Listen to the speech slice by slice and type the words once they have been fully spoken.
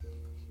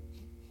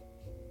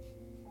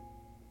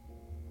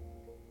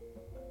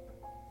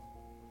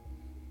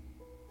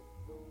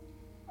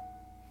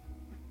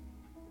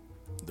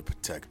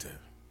protector.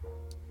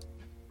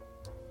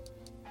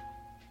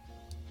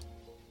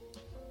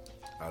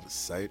 Out of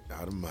sight,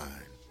 out of mind.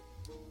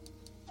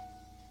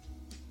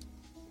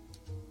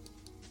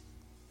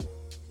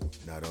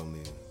 Not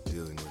only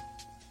dealing with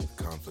the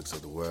conflicts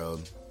of the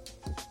world,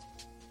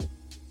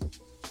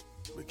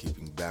 but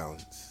keeping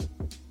balance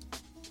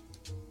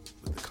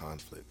with the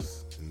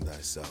conflicts in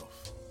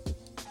thyself.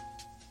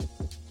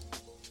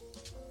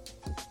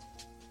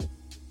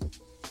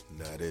 And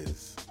that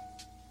is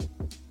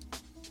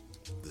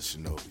the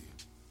Shinobi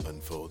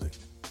unfolding.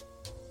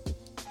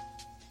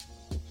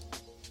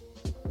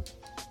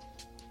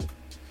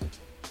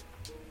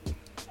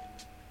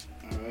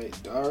 All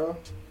right, Dara,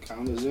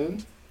 count us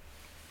in.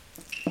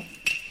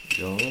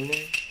 Go in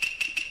there.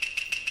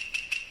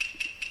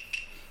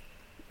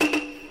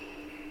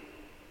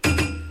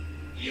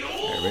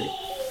 Alright, ready?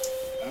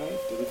 All right,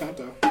 do the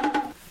countdown.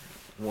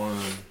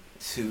 1,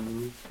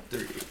 2,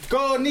 3.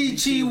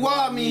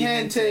 Konnichiwa, mi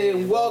gente,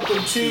 and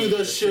welcome to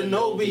the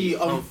Shinobi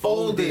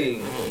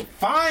Unfolding.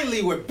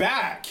 Finally, we're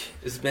back.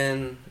 It's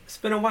been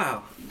a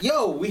while.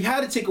 Yo, we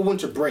had to take a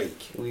winter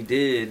break. We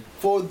did.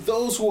 For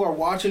those who are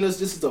watching us,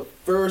 this is the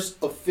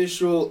first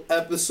official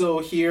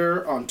episode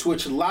here on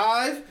Twitch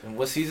Live. And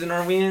what season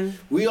are we in?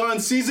 We are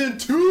on season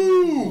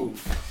 2,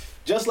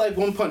 just like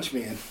One Punch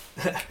Man.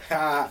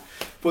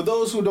 For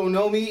those who don't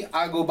know me,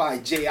 I go by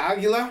Jay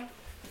Aguilar.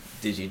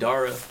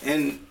 Digidara.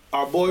 And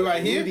our boy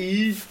right here,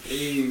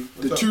 Hey,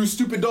 the True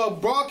Stupid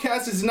Dog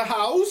Broadcast is in the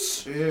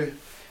house. Yeah.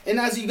 And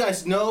as you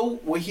guys know,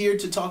 we're here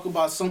to talk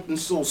about something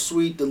so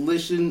sweet,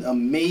 delicious,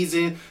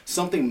 amazing,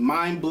 something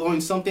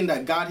mind-blowing, something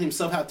that God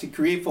himself had to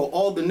create for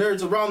all the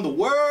nerds around the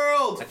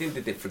world. I think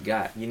that they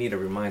forgot. You need to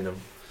remind them.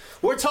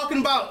 We're talking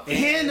about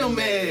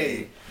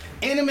anime.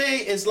 Anime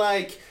is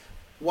like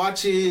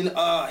watching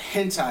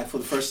hentai for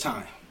the first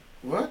time.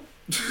 What?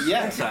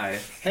 Yeah. Hentai.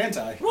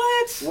 Hentai.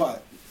 What?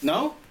 What?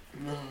 No?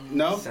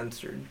 No?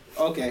 Censored.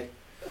 Okay.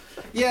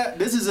 Yeah,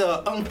 this is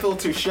an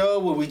unfiltered show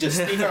where we just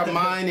speak our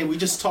mind and we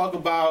just talk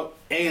about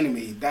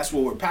anime. That's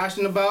what we're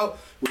passionate about.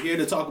 We're here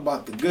to talk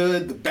about the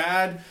good, the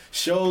bad,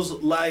 shows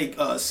like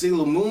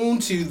Sailor Moon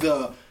to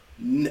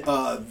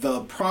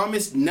the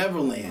Promised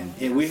Neverland.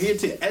 And we're here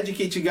to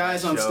educate you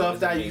guys on stuff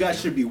that you guys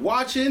should be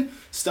watching,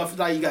 stuff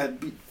that you gotta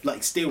be,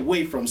 like stay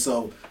away from.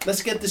 So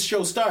let's get this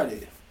show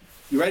started.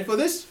 You ready for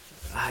this?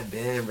 I've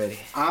been ready.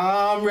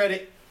 I'm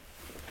ready.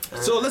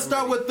 So let's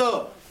start with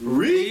the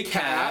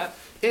recap.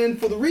 And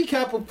for the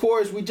recap, of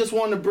course, we just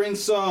want to bring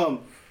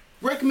some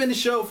recommended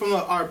show from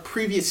our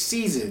previous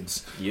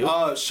seasons.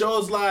 Yep.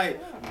 Shows like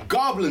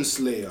Goblin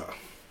Slayer,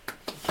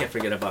 Can't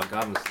forget about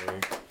Goblin Slayer.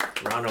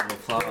 Round of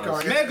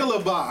applause.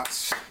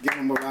 Megalobox. Give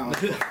them a round.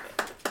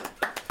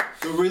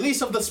 The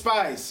Release of the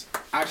Spies.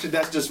 Actually,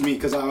 that's just me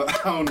because I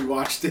only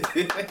watched it.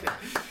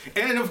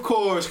 And of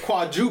course,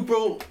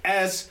 Quadruple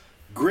S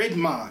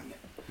Gridman.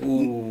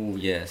 Ooh,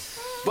 yes.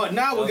 But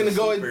now we're gonna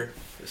go in. A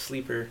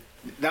sleeper.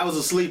 That was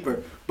a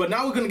sleeper. But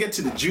now we're going to get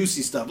to the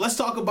juicy stuff. Let's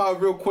talk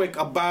about real quick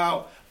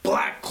about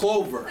Black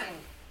Clover.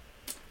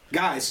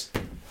 Guys,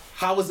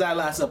 how was that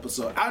last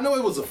episode? I know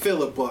it was a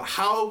filler, but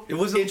how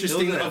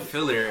interesting. It wasn't a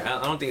filler.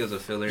 I don't think it was a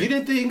filler. You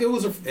didn't think it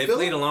was a filler? It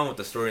played along with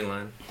the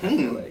storyline. I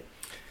feel like.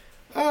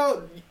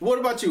 What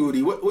about you,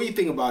 Udi? What do you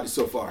think about it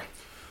so far?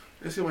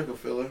 It seemed like a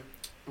filler.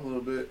 A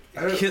little bit.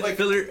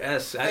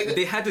 Filler-esque.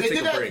 They had to take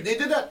a break. They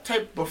did that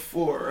type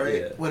before, right?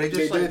 Yeah. Where they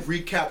just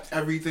recapped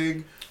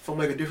everything from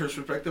like a different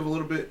perspective a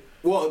little bit.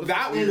 Well,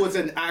 that one was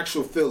an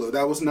actual filler.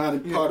 That was not a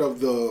part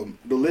of the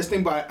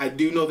listing, but I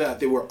do know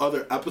that there were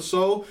other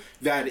episodes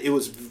that it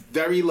was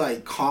very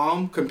like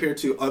calm compared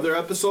to other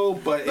episodes,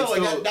 but No, it's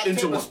like still that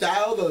type of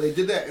style though. They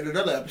did that in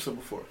another episode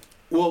before.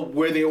 Well,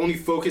 where they only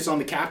focus on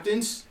the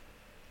captains.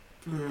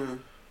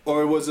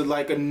 Or was it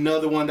like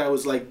another one that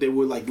was like they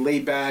were like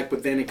laid back,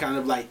 but then it kind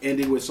of like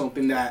ended with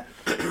something that,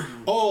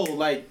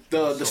 like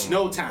the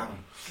Snow Town,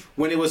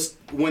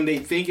 when they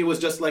think it was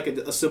just like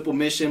a simple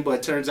mission, but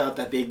it turns out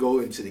that they go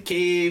into the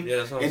cave, Yeah,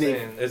 that's what I'm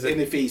saying.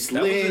 They face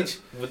Lynch.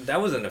 That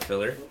wasn't a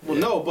filler. Well,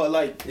 no, but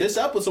like this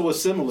episode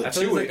was similar I to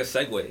feel it. it's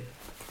like a segue.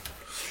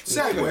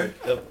 Segue.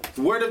 Yep.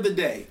 Word of the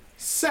day.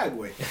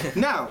 Segue.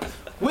 Now,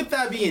 with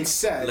that being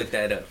said, Look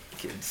that up,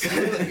 kids.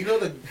 You know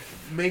the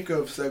maker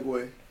of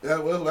Segway.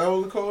 That what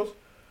was it called?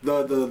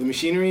 the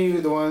machinery,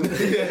 the one.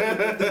 He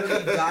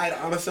died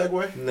on a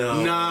Segway.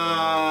 No.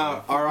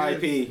 Nah.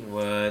 R.I.P.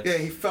 What? Yeah,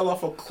 he fell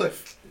off a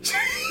cliff.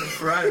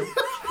 Right.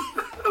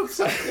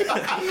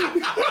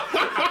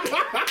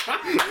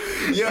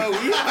 Yo,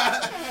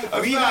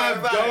 we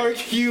have dark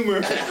humor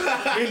in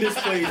this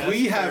place.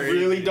 We have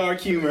really dark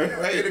humor.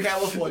 Right in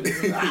California.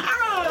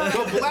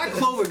 But Black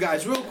Clover,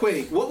 guys, real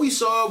quick, what we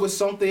saw was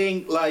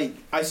something like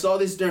I saw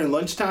this during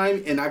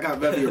lunchtime, and I got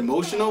very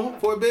emotional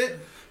for a bit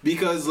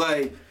because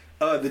like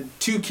the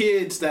two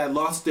kids that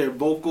lost their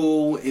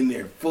vocal in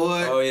their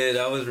foot. Oh yeah,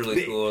 that was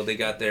really cool. They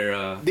got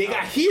their they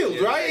got healed,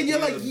 right? And you're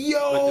like,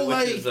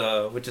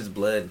 yo, which is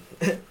blood.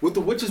 With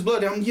the witch's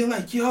blood, you're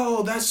like,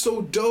 yo, that's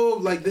so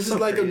dope. Like this is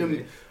like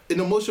an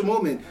emotional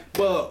moment.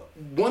 But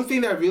one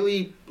thing that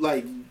really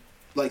like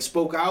like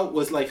spoke out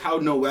was like how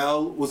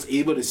Noelle was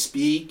able to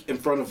speak in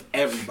front of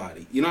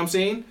everybody. You know what I'm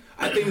saying?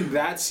 I think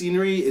that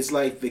scenery is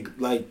like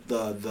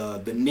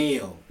the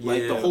nail,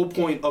 like the whole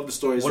point of the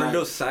story. Is one like, of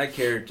those side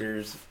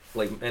characters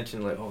like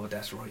mentioned like, oh,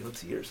 that's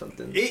royalty or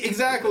something.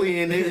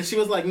 Exactly, and then she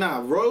was like,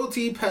 nah,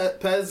 royalty,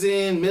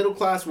 peasant, middle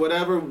class,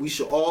 whatever. We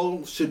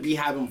should be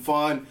having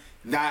fun.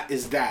 That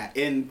is that,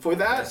 and for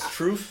that, That's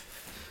truth.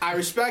 I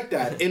respect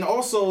that. And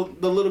also,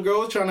 the little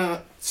girl was trying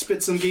to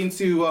spit some game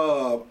to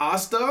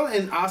Asta,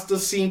 and Asta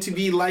seemed to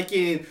be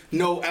liking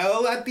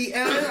Noelle at the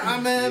end. I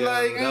mean,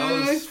 like,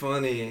 that was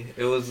funny.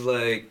 It was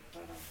like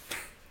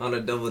on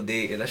a double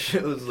date, and that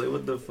shit was like,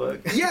 what the fuck?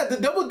 Yeah, the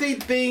double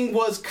date thing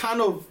was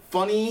kind of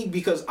funny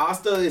because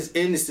Asta is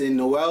innocent,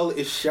 Noelle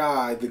is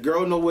shy. The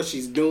girl know what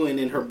she's doing,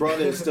 and her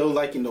brother is still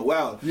liking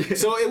Noelle. Yeah.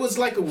 So it was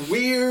like a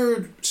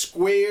weird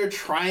square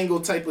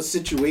triangle type of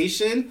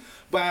situation.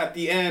 But at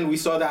the end, we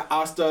saw that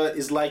Asta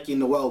is liking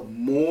Noelle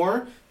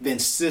more than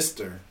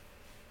sister.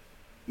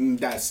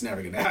 That's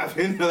never gonna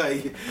happen.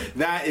 Like,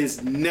 that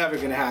is never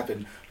gonna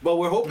happen. But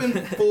we're hoping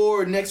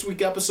for next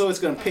week episode it's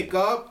gonna pick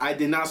up. I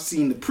did not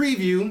see the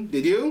preview.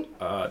 Did you?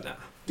 Nah.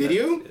 Did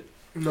you?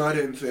 No, I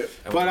didn't see it.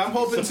 But I'm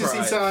hoping to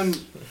see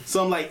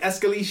some like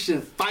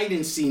escalation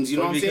fighting scenes. You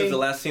know what I'm saying? Because the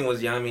last scene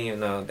was Yami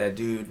and that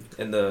dude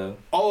in the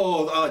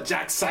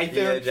Jack Scyther.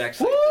 Yeah, Jack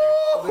Scyther.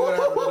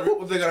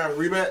 Was they gonna have a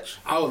rematch?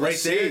 Oh, right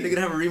there. They're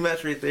gonna have a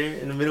rematch right there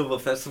in the middle of a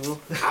festival.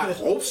 I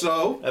hope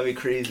so. That'd be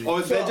crazy. Or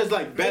is that just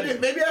like better?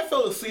 Maybe I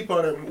fell asleep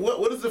on it.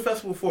 What is the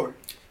festival for?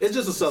 It's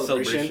just a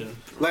celebration.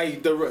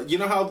 Like you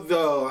know how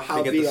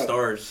they get the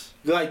stars.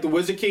 Like the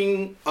Wizard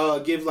King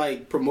give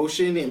like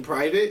promotion in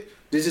private.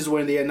 This is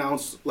when they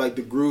announce like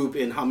the group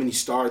and how many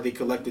stars they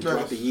collected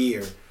throughout the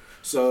year.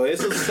 So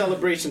it's a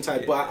celebration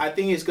type, but I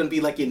think it's gonna be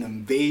like an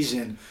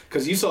invasion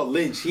because you saw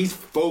Lynch. He's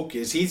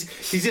focused.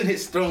 He's in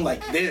his throne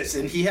like this,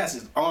 and he has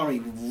his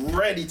army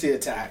ready to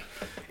attack.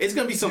 It's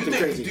gonna be something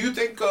crazy. Do you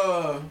think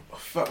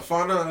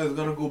Fauna is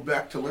gonna go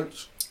back to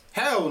Lynch?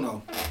 Hell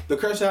no. The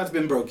curse has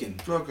been broken.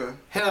 Okay.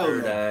 Hell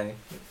third no.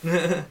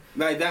 eye.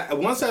 Like that.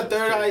 Once that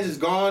third eye is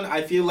gone,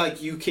 I feel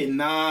like you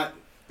cannot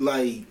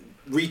like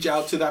reach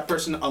out to that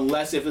person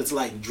unless if it's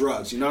like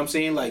drugs. You know what I'm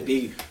saying? Like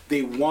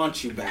they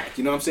want you back.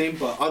 You know what I'm saying?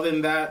 But other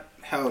than that,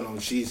 hell no.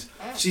 She's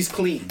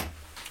clean.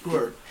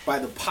 Word. By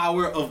the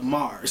power of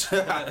Mars.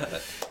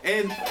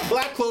 And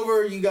Black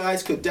Clover, you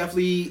guys could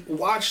definitely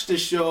watch the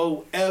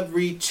show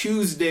every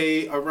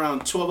Tuesday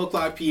around 12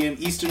 o'clock p.m.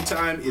 Eastern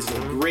Time. It's a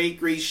great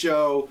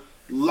show.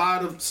 A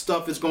lot of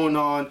stuff is going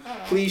on.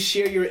 Please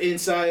share your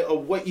insight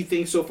of what you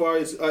think so far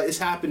is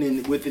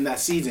happening within that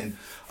season.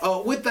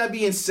 With that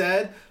being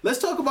said, let's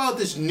talk about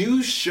this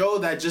new show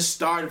that just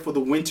started for the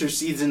winter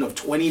season of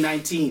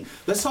 2019.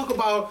 Let's talk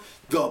about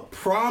The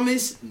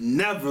Promised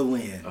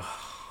Neverland.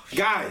 Oh,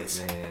 guys,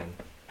 shit, man.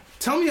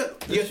 Tell me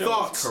your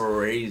thoughts.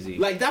 Crazy.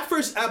 Like that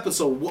first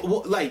episode,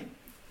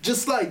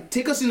 just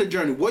take us in the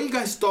journey. What you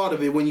guys thought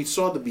of it when you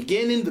saw the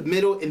beginning, the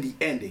middle, and the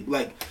ending?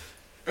 Like,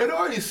 it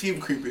already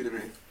seemed creepy to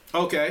me.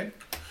 Okay.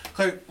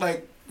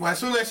 Like as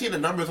soon as I see the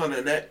numbers on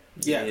the net,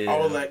 yeah. I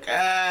was like,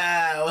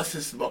 what's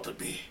this about to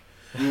be?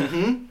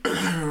 Mm-hmm.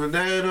 And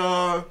then,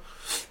 I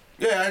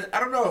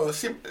don't know. It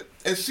seemed,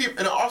 and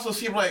it also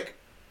seemed like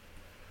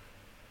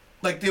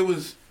there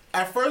was.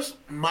 At first,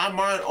 my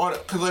mind on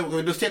it, because like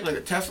we just take like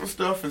a test and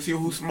stuff and see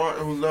who's smart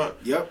and who's not.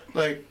 Yep.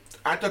 Like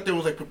I thought they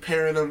was like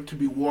preparing them to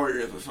be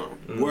warriors or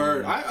something.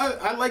 Word.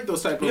 I like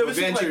those type of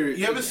adventure.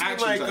 You ever seen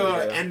like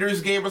Ender's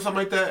Game or something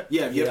like that?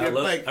 Yeah.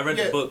 I read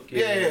the book.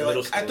 Yeah.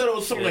 Like, I thought it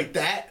was something like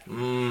that. You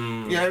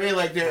know what I mean?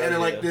 Like they're in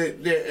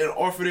an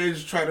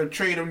orphanage trying to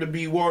train them to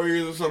be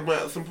warriors or something.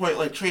 At some point,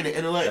 like train the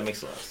intellect. That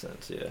makes a lot of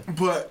sense. Yeah.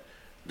 But.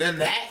 Then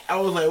that I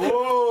was like,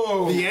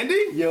 whoa! The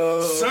ending,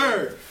 yo,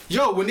 sir,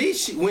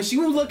 when she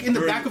would look in the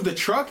back of the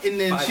truck and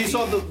then she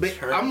saw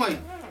I'm like,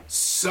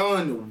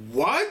 son,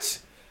 what?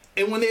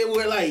 And when they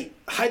were like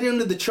hiding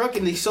under the truck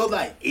and they saw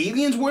like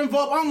aliens were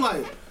involved, I'm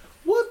like,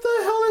 what the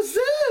hell is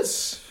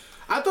this?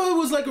 I thought it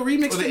was like a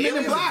remix to Men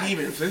in Black.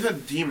 Demons. They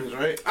said demons,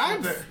 right?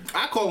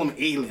 I call them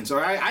aliens, all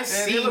right? I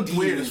see demons.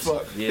 Weird as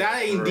fuck. Yeah,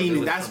 that ain't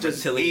demons. That's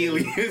just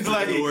aliens.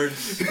 Like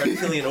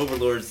reptilian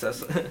overlords.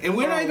 And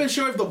we're not even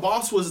sure if the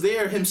boss was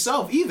there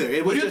himself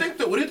either. What do you think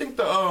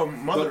the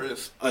mother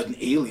is? An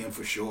alien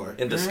for sure.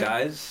 In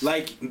disguise,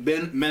 like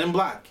Men in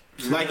Black.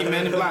 Like in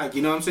Men in Black,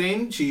 you know what I'm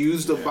saying? She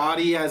used the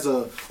body as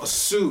a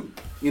suit,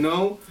 you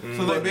know?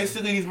 So like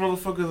basically these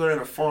motherfuckers are in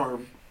a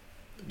farm.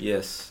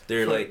 Yes,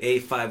 they're like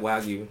A5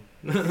 Wagyu.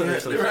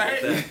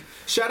 Right? Like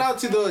shout out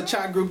to the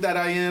chat group that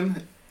I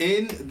am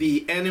in.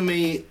 The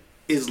anime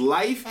is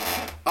life.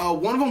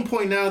 One of them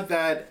pointed out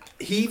that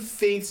he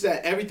thinks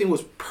that everything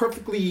was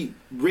perfectly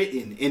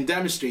written and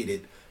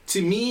demonstrated.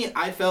 To me,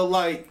 I felt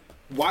like,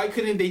 why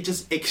couldn't they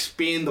just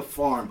expand the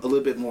farm a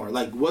little bit more?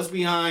 Like, what's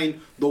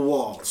behind the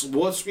walls?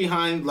 What's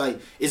behind,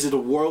 like, is it a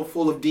world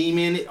full of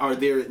demons? Are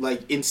there,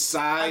 like,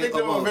 inside I think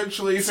they'll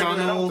eventually figure it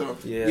out, though.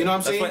 Yeah. You know what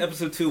I'm saying? That's why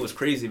episode 2 was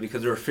crazy,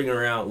 because they were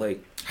figuring out,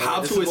 like,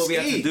 how this to is what we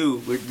have to escape. do.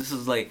 This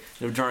is, like,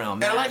 they're drawing out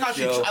maps. And I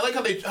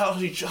like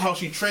how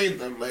she trained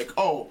them. Like,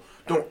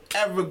 don't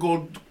ever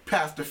go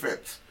past the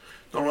fence.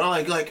 Don't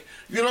like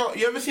you know,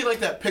 you ever see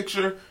like that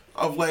picture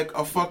of like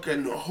a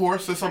fucking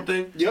horse or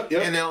something? Yep.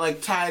 And they're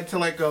like tied to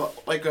like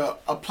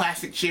a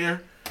plastic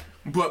chair,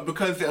 but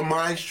because their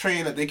mind's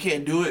trained that they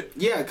can't do it.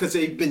 Yeah, because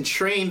they've been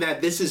trained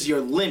that this is your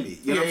limit.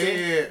 You know what I'm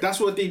saying? Yeah. That's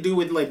what they do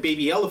with like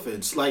baby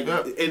elephants. Like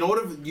in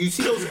order, you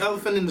see those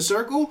elephant in the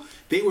circle,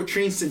 they were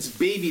trained since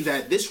baby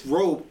that this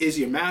rope is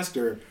your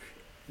master.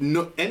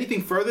 No,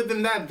 anything further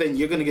than that, then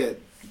you're gonna get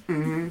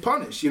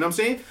punished. You know what I'm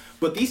saying?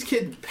 But these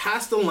kids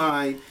passed the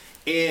line,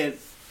 and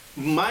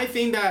my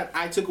thing that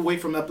I took away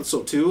from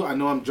episode 2, I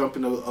know I'm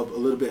jumping a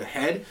little bit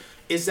ahead,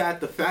 is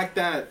that the fact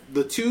that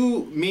the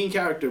two main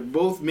characters,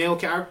 both male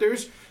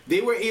characters,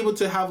 they were able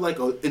to have like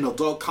an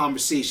adult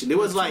conversation. It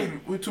was like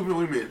what do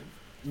you mean?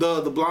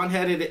 The blonde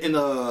headed in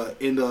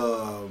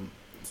the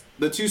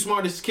two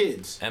smartest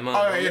kids. Emma.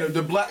 Oh yeah,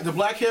 the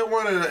black hair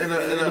one and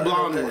the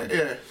blonde one.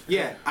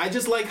 Yeah. I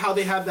just like how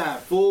they have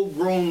that full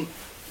grown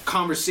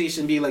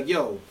conversation, be like,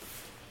 yo,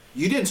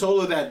 you didn't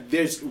tell her that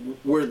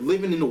we're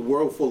living in a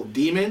world full of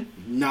demon?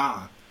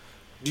 Nah.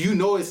 Do you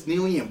know it's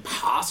nearly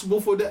impossible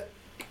for that?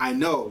 I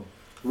know.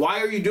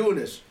 Why are you doing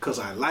this? Because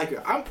I like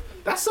her.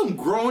 That's some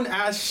grown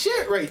ass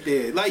shit right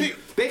there. Like, see,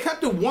 they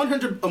kept it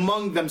 100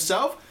 among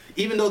themselves,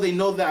 even though they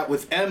know that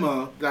with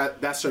Emma,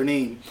 that's her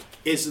name,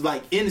 is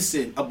like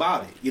innocent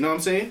about it. You know what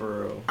I'm saying?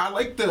 For real. I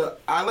like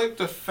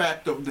the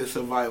fact of the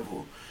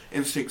survival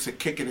instincts are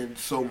kicking in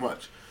so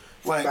much.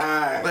 Like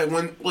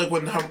when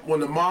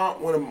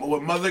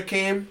mother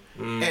came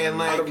and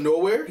like Out of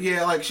nowhere?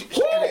 yeah, like she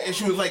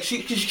was like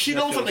she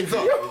knows something's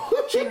up.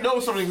 She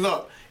knows something's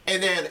up.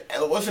 And then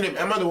what's her name?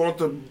 Emma, the one with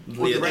the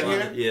red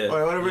hair, yeah,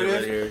 or whatever yeah,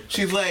 it is.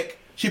 She's like.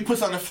 She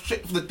puts on the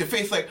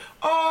face like,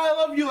 oh,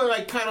 I love you, and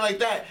like kind of like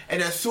that.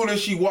 And as soon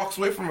as she walks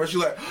away from her, she's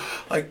like,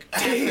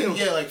 damn,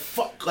 yeah, like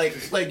fuck, like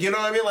you know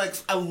what I mean? Like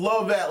I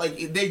love that.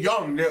 Like they're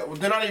young,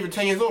 they're not even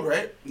 10 years old,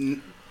 right?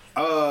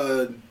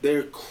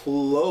 They're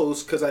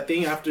close because I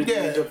think after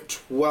the age of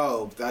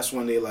 12, that's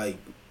when they like.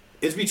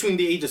 It's between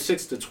the age of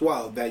 6 to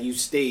 12 that you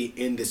stay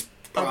in this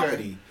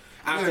property.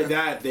 Okay. After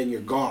that, then you're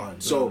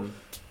gone. So,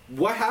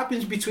 what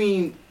happens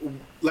between?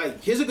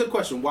 Like, here's a good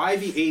question: why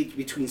the age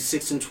between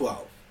 6 and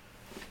 12?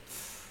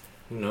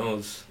 Who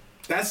knows?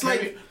 That's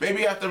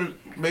maybe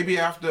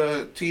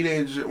after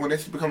teenage, when they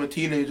become a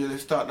teenager, they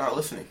start not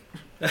listening.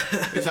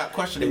 It's not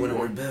questioning. They want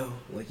to rebel.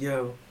 Like,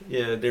 yo,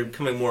 yeah, they're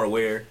becoming more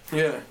aware.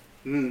 Yeah.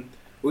 We're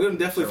gonna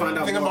definitely find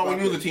out. Think about when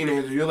you was a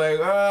teenager. You're like,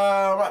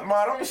 ma,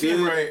 I don't see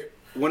it right.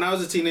 When I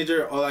was a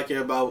teenager, all I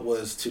cared about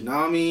was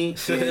Toonami.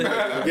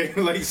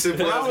 Like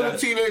simple. When I was a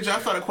teenager, I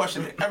started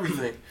questioning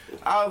everything.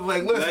 I was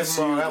like,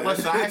 listen,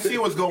 listen, I see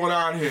what's going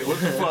on here.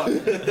 What the fuck?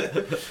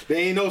 There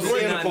ain't no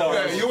Santa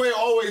Claus. You ain't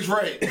always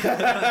right.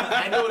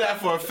 I know that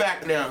for a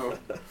fact now.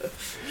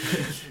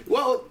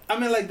 Well, I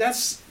mean, like,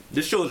 that's...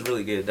 This show is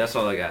really good. That's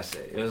all I gotta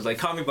say. It was like,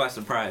 caught me by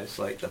surprise.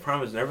 Like, The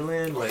Promised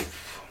Neverland, like...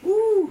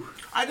 Woo.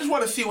 I just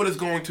want to see what it's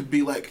going to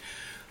be like.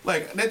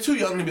 Like, they're too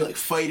young to be, like,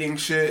 fighting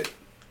shit.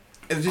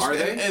 It's just, Are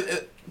they?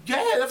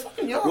 Yeah, they're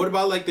fucking young. What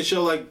about, like, the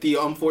show, like, The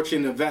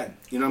Unfortunate Event?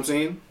 You know what I'm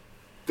saying?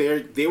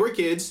 They were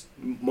kids.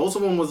 Most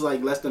of them was,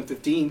 like, less than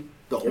 15.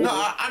 The older. No,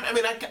 I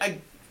mean,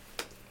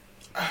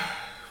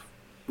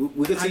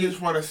 we could see... I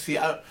just want to see...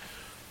 what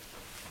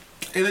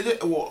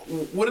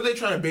are they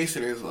trying to base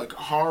it? Is it like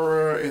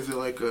horror? Is it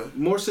like a...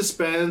 More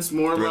suspense,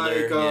 more thriller,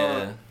 like...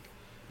 yeah.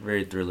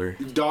 Very thriller.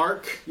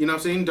 Dark, you know what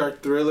I'm saying?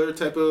 Dark thriller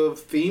type of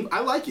theme.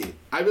 I like it.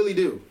 I really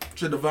do.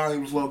 Should the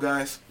volume's low,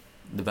 guys?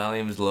 The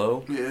volume is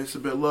low? Yeah, it's a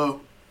bit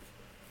low.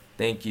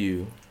 Thank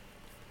you.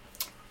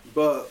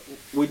 But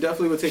we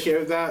definitely will take care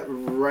of that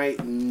right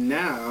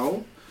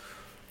now.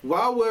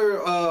 While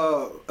we're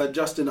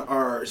adjusting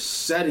our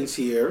settings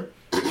here,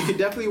 you can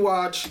definitely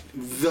watch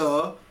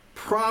The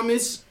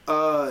Promised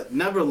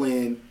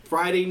Neverland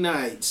Friday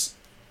nights.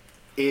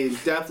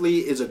 It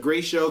definitely is a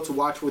great show to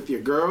watch with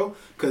your girl,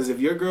 because if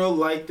your girl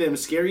like them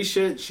scary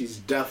shit, she's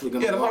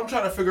definitely gonna. Yeah, I'm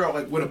trying to figure out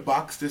like where to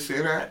box this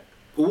in at.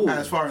 Ooh.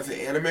 As far as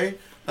the anime, like,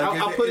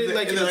 I'll put it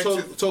like in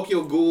the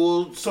Tokyo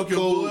Ghoul,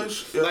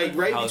 Ghoulish, like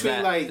right How's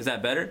between that? like Is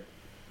that better?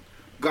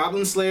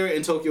 Goblin Slayer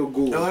and Tokyo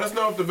Ghoul. And let us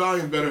know if the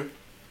volume's better.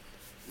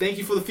 Thank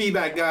you for the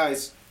feedback,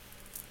 guys.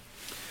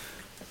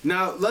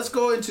 Now let's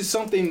go into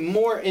something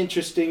more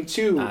interesting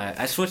too.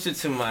 I switched it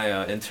to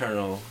my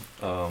internal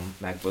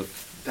MacBook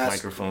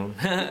microphone.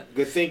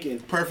 Good thinking.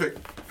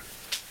 Perfect.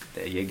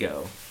 There you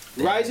go.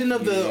 Rising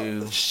of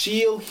the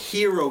Shield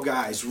Hero,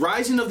 guys.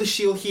 Rising of the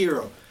Shield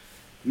Hero.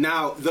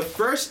 Now, the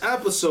first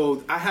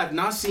episode, I have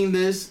not seen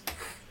this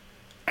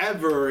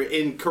ever,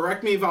 and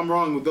correct me if I'm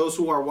wrong with those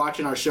who are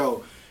watching our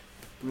show.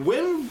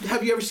 When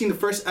have you ever seen the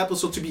first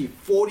episode to be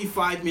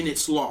 45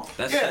 minutes long?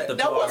 That's Yeah, the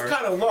that bar. was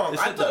kind of long.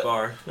 It's I at the thought,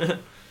 bar.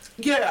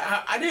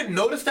 yeah, I didn't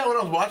notice that when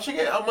I was watching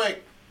it. I'm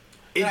like,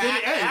 It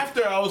didn't end.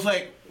 after I was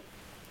like,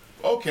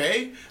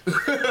 okay.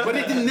 But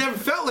it never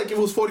felt like it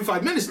was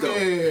 45 minutes though.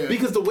 Yeah.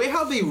 Because the way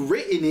how they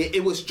written it,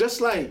 it was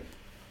just like,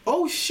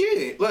 oh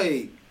shit,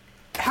 like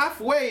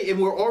halfway and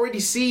we're already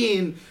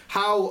seeing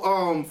how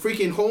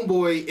freaking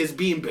Homeboy is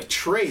being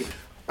betrayed.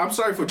 I'm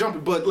sorry for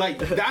jumping, but like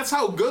that's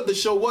how good the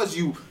show was.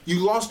 You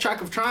lost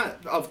track of time.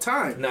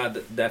 Nah,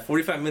 that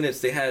 45 minutes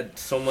they had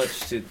so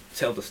much to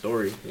tell the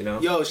story. You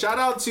know. Yo, shout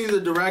out to the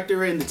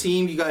director and the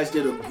team. You guys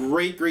did a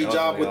great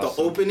job with awesome.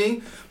 the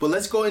opening. But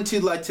let's go into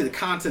to the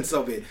contents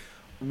of it.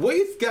 What do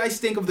you guys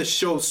think of the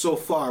show so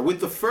far?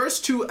 With the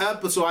first 2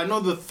 episodes, I know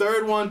the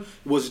third one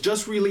was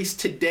just released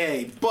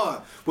today,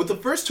 but with the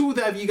first 2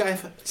 that you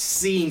guys have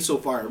seen so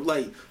far,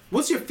 like,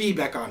 what's your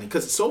feedback on it?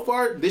 Because so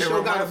far, this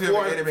show got a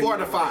 4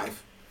 out of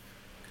 5.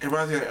 It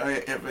reminds me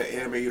of an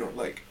anime you don't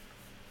like.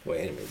 What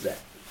anime is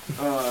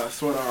that?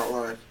 Sword Art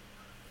Online.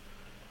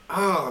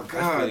 Oh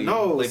God,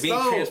 no! Like being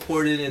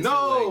transported into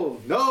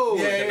no.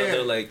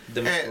 another like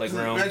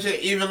realm. Imagine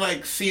even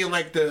like seeing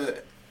like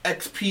the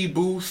XP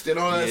boost and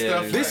all that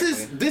stuff.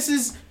 Exactly. This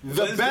is the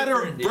But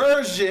better different, yeah.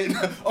 version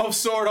of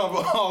Sword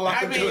Art Online.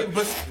 I mean,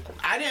 but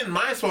I didn't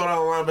mind Sword Art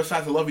Online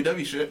besides the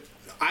lovey-dovey shit.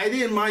 I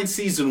didn't mind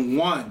season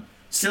 1.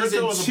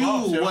 Season was a 2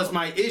 boss, yeah. was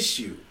my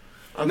issue.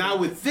 Okay. Now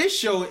with this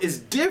show, it's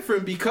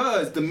different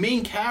because the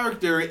main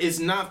character is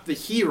not the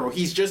hero.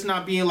 He's just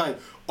not being like,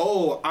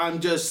 oh, I'm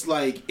just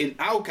like an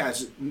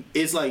outcast.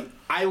 It's like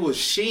I was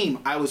shamed.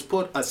 I was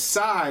put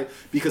aside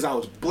because I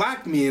was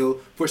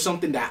blackmailed for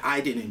something that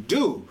I didn't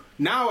do.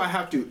 Now I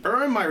have to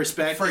earn my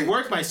respect and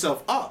work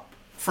myself up.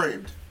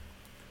 Framed.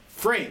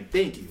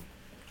 Thank you.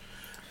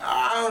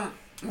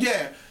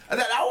 Yeah.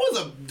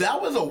 That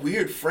was a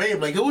weird frame.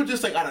 Like it was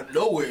just like out of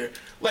nowhere.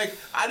 Like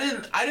I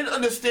didn't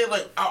understand.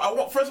 Like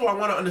first of all, I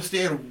want to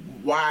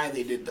understand why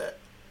they did that.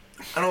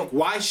 I don't.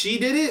 Why she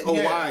did it or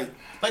why?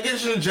 Like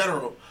it's just in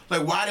general.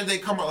 Like why did they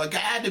come out? Like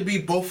it had to be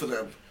both of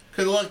them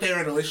because like they were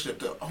in a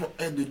relationship.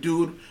 And the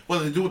dude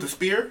was the dude with the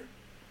spear.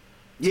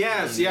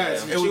 Yes. It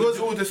was the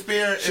dude with the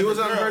spear. She was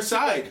on her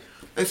side.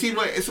 It seemed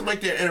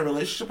like they're in a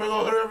relationship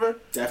or whatever.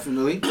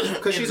 Definitely,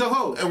 because she's a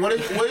hoe. And what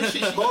is she?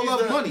 Whole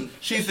lot of money.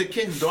 She's the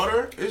king's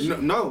daughter. Is she?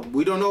 No,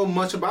 we don't know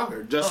much about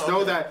her. Just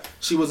know that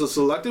she was a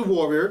selected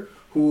warrior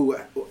who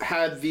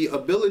had the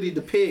ability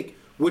to pick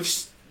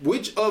which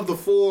of the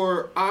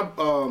 4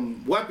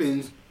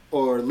 weapons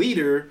or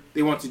leader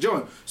they want to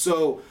join.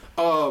 So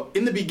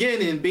in the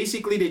beginning,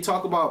 basically they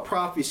talk about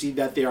prophecy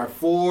that there are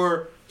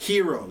 4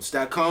 heroes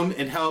that come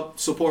and help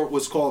support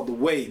what's called the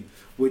Wave,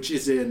 which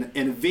is an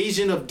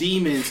invasion of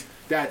demons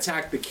that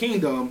attack the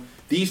kingdom.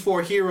 These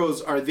 4 heroes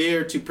are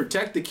there to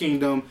protect the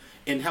kingdom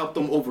and help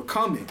them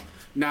overcome it.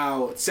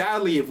 Now,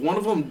 sadly, if one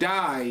of them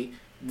die,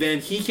 then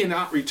he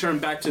cannot return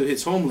back to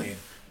his homeland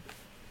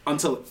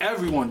until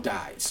everyone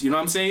dies. You know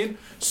what I'm saying?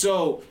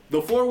 So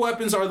the 4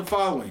 weapons are the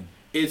following.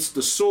 It's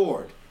the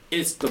sword,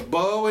 it's the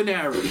bow and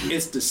arrow,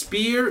 it's the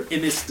spear,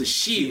 and it's the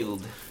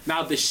shield.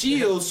 Now the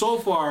shield, so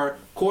far,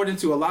 according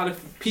to a lot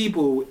of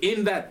people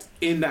in that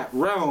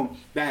realm,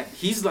 that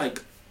he's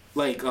like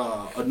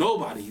a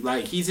nobody.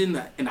 Like he's in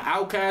the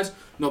outcast.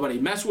 Nobody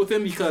mess with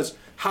him because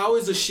how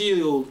is a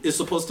shield is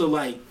supposed to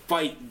like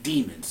fight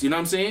demons? You know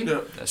what I'm saying?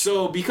 Yeah.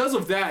 So because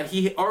of that,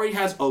 he already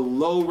has a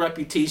low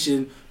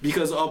reputation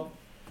because of.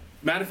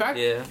 Matter of fact,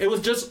 it was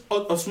just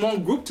a small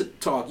group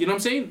talk. You know what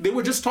I'm saying? They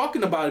were just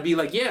talking about it. Be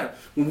like, yeah,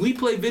 when we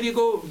play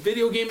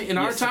video game in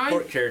our time,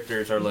 support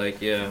characters are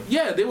like, yeah,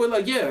 they were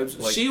like,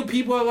 Shield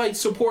people are like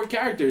support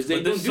characters.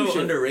 They don't do so shit.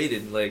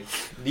 underrated. Like,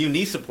 you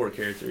need support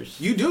characters.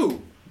 You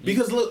do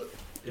because look,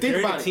 if think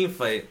you're about in a team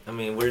fight. I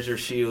mean, where's your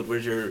shield?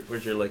 Where's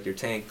your like your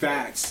tank?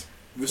 Facts.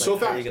 Like, So how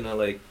facts. are you gonna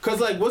like? Cause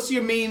like, what's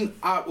your main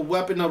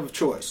weapon of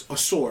choice? A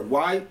sword.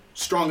 Why?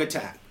 Strong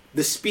attack.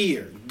 The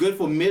spear, good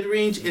for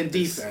mid-range and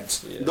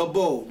defense. Yeah. The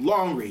bow,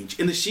 long range.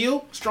 And the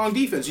shield, strong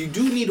defense. You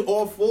do need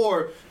all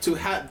 4 to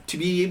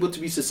be able to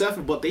be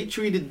successful, but they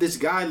treated this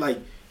guy like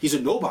he's a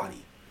nobody.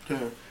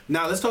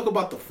 Now let's talk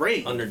about the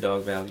frame.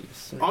 Underdog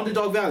values.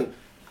 Underdog value.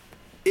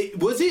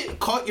 Was it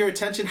caught your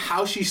attention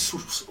how she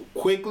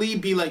quickly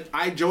be like,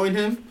 I join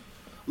him?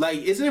 Like,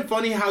 isn't it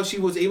funny how she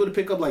was able to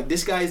pick up like,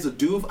 this guy is a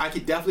doof. I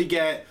could definitely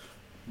get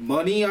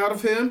money out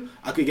of him.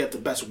 I could get the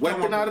best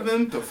weapon out of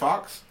him. The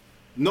fox?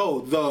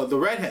 No, the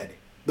redhead,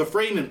 the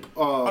framing.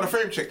 The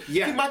frame chick.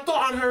 Yeah. See, my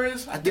thought on her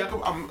is,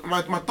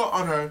 my thought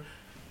on her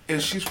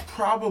is she's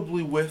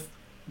probably with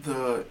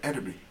the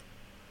enemy.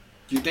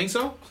 You think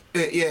so?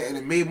 Yeah, and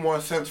it made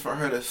more sense for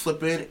her to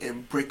slip in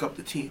and break up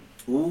the team.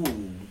 Ooh.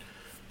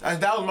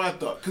 That was my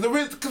thought.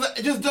 Because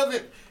it just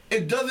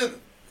doesn't.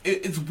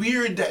 It's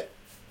weird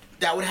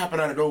that would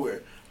happen out of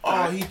nowhere.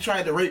 Oh, he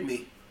tried to rape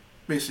me,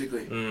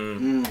 basically.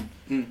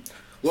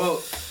 Well,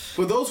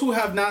 for those who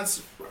have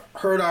not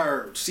heard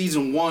our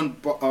season 1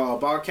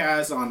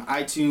 podcast on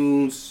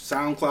iTunes,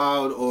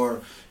 SoundCloud,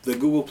 or the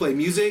Google Play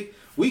Music,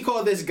 we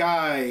call this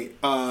guy,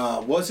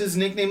 what's his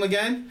nickname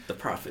again? The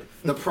Prophet.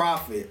 The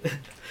Prophet.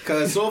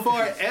 Because so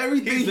far,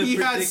 everything he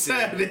has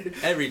said,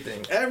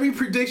 every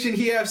prediction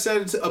he has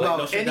said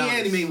about any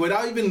anime,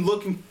 without even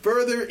looking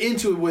further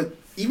into it, with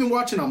even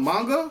watching a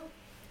manga,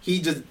 he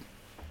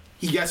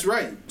gets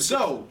right.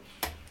 So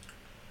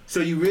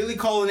you really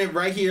calling it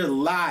right here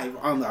live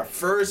on our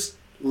first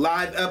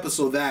live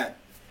episode that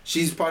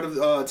She's part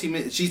of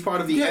team. She's part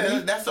of the Yeah,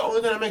 enemy. that's the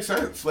only thing that makes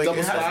sense. Like, Double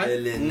it has- spy?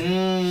 Villain.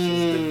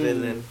 She's the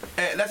villain.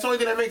 and that's the only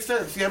thing that makes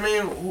sense. Yeah, I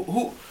mean,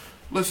 who?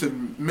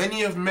 Listen,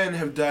 many of men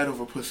have died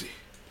over pussy.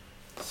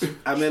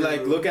 I mean,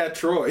 like, look at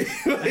Troy.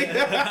 Look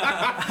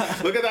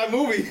at that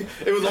movie.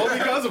 It was all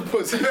because of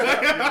pussy.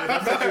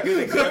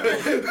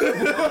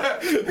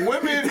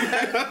 women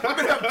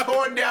have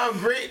torn down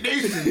great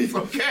nations.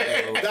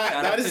 Okay.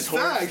 That is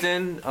fact.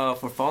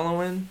 For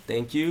following.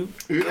 Thank you.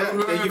 Yeah,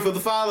 thank you for the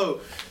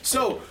follow.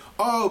 So,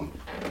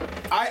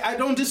 I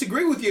don't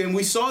disagree with you, and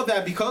we saw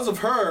that because of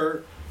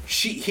her,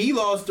 he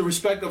lost the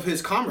respect of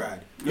his comrade.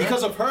 Yeah.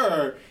 Because of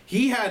her,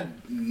 he had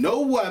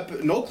no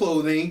weapon, no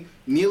clothing,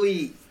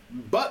 nearly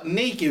butt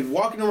naked,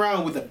 walking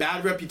around with a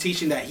bad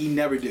reputation that he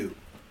never do.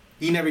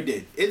 He never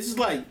did. It's just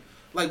like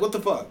what the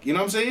fuck? You know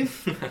what I'm saying?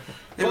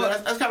 Yeah,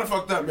 but that's kind of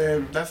fucked up,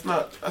 man. That's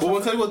not. That's Well, not,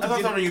 I'll tell you what that's the-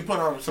 not something you put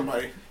on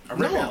somebody. A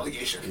rape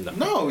allegation.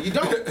 No, you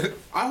don't.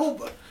 I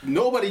hope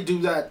nobody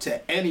do that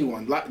to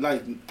anyone.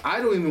 Like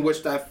I don't even wish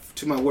that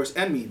to my worst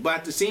enemy. But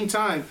at the same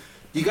time,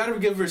 you got to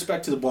give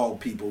respect to the bald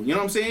people. You know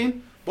what I'm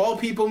saying?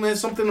 Bald people, man,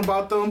 something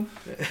about them.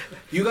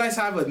 You guys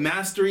have a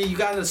mastery. You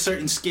got a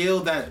certain skill.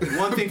 That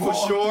one thing for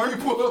sure.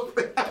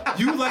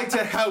 You like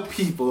to help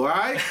people, all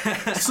right?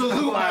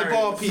 Salute my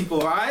bald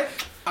people, all right?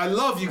 I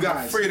love you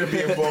guys. Afraid of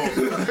being bald.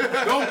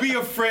 Don't be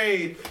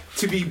afraid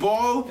to be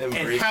bald and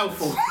Embrace.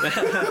 helpful.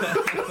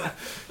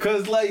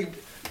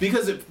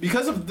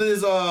 because of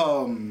this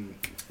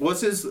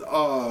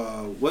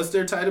what's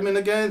their title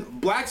again?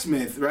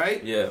 Blacksmith,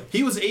 right? Yeah.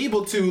 He was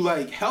able to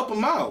like help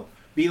him out.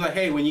 Be like,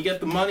 hey, when you get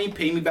the money,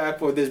 pay me back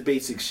for this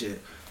basic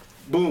shit.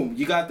 Boom,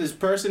 you got this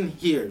person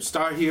here.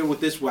 Start here with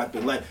this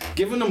weapon. Like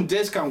giving them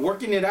discount,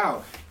 working it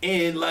out.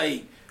 And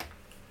like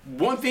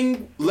one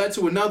thing led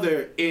to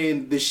another,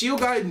 and the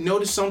shield guy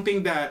noticed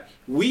something that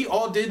we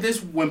all did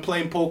this when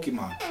playing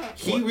Pokemon.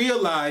 He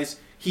realized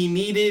he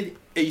needed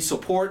a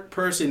support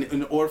person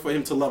in order for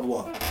him to level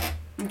up.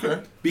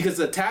 Okay. Because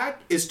the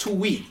attack is too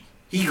weak.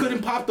 He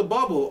couldn't pop the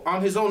bubble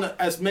on his own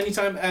as many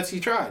times as he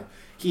tried.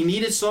 He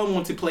needed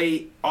someone to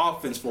play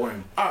offense for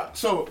him.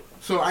 So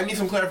I need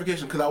some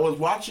clarification because I was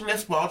watching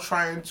this while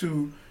trying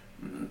to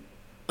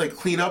like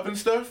clean up and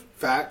stuff.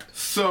 Fact.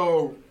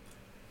 So,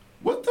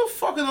 what the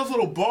fuck are those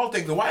little ball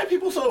things? And why are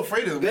people so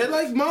afraid of them? They're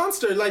like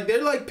monsters. Like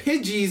they're like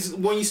Pidgeys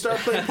when you start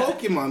playing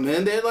Pokemon,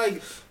 man. They're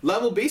like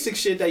level basic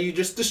shit that you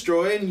just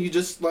destroy and you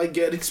just like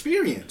get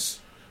experience.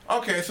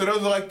 Okay, so those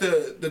are like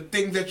the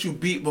things that you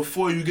beat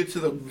before you get to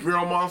the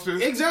real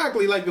monsters.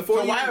 Exactly. Like before.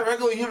 So why are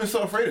regular humans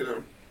so afraid of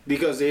them?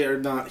 Because they are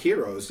not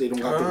heroes. They don't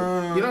got the. You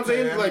know what I'm okay,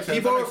 saying? that Like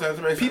makes sense,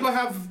 that makes people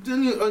sense. have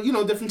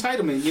different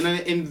entitlement. You know,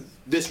 in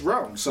this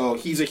realm. So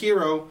he's a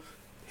hero.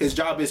 His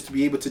job is to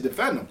be able to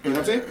defend them. You know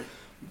what I'm saying?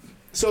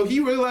 So he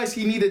realized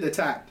he needed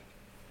attack,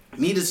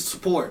 needed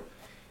support.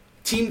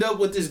 Teamed up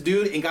with this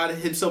dude and got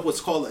himself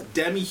what's called a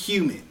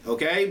demi-human.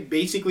 Okay,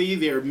 basically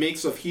they're a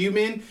mix of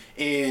human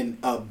and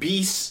a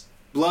beast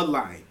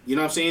bloodline. You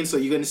know what I'm saying? So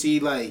you're gonna see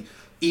like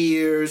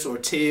ears or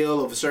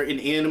tail of a certain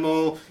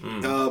animal,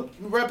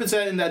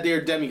 representing that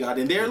they're demigod,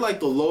 and they're like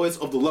the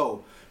lowest of the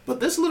low. But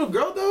this little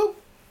girl though,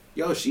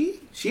 yo, she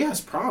has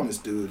promise,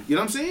 dude. You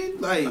know what I'm saying?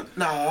 Like,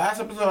 Nah,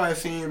 last episode I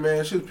seen,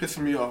 man, she was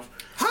pissing me off.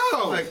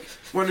 how? Like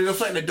when they were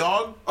fighting the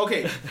dog.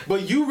 Okay,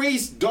 but you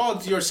raised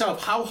dogs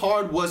yourself. How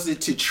hard was it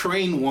to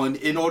train one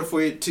in order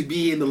for it to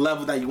be in the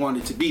level that you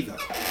wanted to be, though?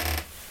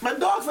 My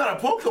dog's not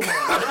a Pokemon.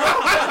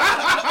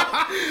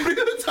 What are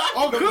you talking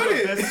Oh, about?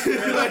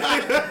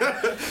 could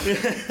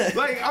it?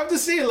 like, I'm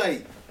just saying,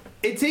 like,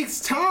 it takes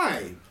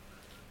time.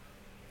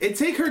 It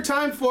take her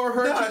time for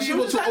her Nah, to be she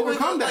able was to just acting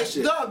overcome that like,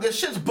 shit. Dog, this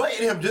shit's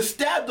biting him. Just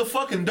stab the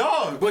fucking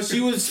dog. But she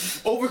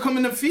was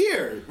overcoming the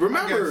fear. I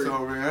Remember? guess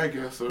so, man. I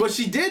guess so. But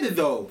she did it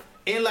though,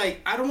 and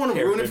like I don't want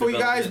to ruin it for you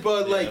guys,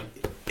 but like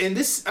Yeah. in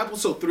this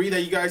episode 3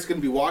 that you guys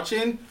gonna be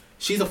watching,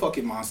 she's a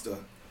fucking monster.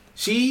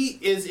 She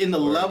is in the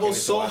level can't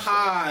so watch that.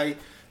 high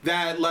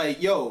that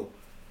like yo,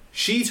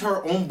 she's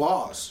her own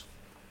boss.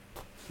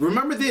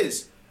 Remember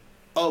this: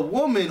 a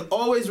woman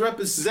always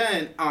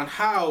represent on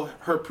how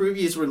her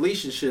previous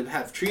relationship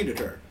have treated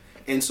her,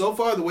 and so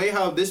far the way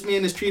how this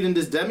man is treating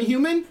this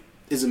demi-human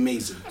is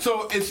amazing.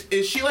 So is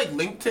she like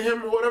linked to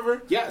him or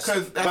whatever? Yes,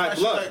 Because that's by why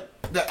blood. she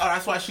like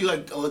that's why she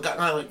like got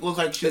like looks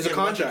like she's There's a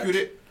getting contract.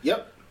 electrocuted.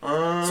 Yep.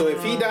 So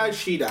if he dies,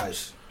 she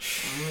dies.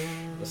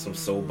 That's some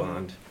soul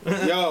bond.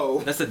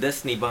 Yo. That's a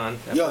destiny bond.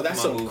 Yo, that's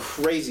Pokemon some move.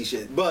 crazy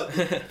shit. But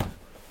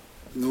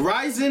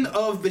Rising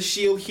of the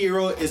Shield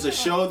Hero is a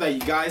show that you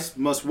guys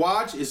must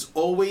watch. It's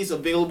always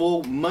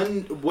available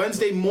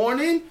Wednesday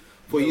morning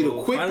for you to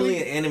Finally quickly.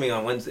 an anime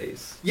on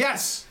Wednesdays.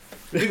 Yes,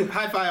 dude,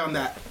 high five on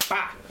that.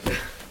 Bah.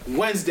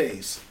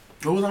 Wednesdays,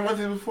 What was on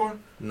Wednesday before?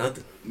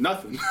 Nothing.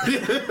 nothing,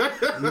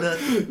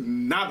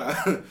 Nothing.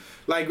 nada.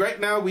 Like right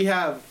now we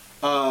have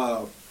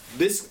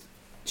this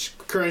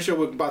current show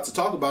we're about to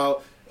talk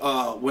about.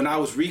 When I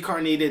was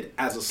reincarnated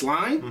as a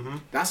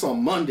slime, that's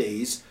on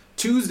Mondays.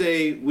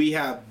 Tuesday we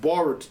have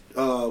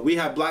we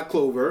have Black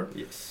Clover.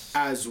 Yes.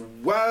 As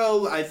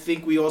well, I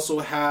think we also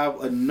have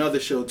another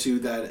show too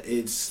that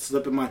it's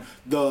slipping my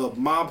the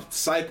Mob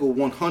Psycho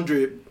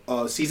 100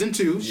 season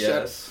 2.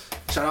 Yes.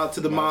 Shout out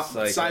to the Mob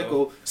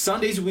Psycho.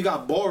 Sundays we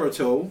got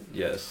Boruto.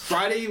 Yes.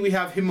 Friday we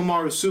have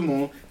Himamaru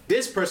Sumo.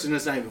 This person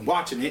is not even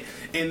watching it,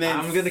 and then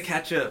I'm gonna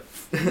catch up.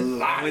 I'm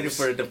waiting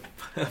for the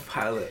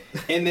pilot.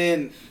 And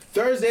then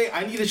Thursday,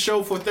 I need a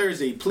show for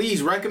Thursday.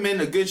 Please recommend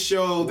a good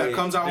show that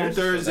comes out on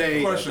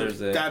Thursday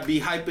that be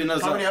hyping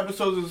us up. How many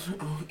episodes is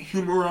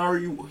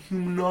Humanari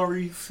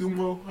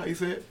Sumo? How you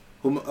say it?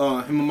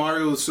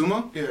 Himamaru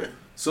Sumo? Yeah.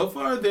 So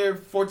far, they're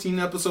 14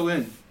 episodes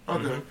in.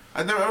 Okay. Mm-hmm.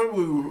 I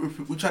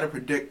remember we try to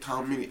predict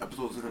how many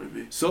episodes it's gonna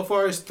be. So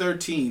far, it's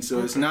 13, so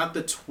it's not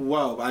the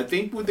 12. I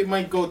think they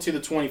might go to the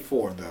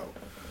 24 though.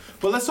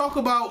 But let's talk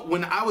about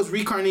when I was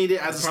reincarnated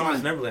as a slime.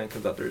 Promise Neverland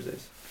comes out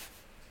Thursdays.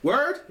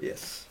 Word?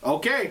 Yes.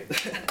 Okay.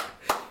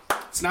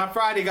 It's not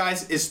Friday,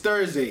 guys. It's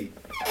Thursday.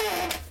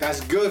 That's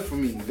good for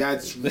me.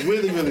 That's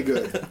really, really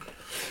good.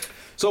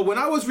 So when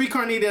I was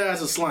reincarnated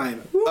as a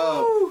slime,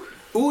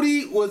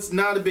 Udi was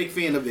not a big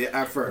fan of it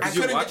at first.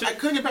 I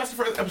couldn't get past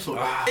the first episode.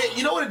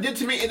 You know what it did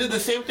to me? It did the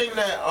same thing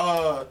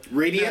that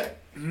Radiant?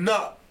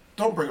 No,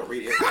 don't bring up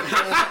Radiant.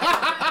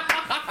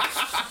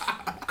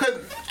 Because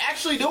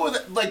actually, there was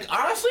like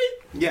honestly,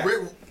 yeah.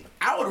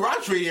 I would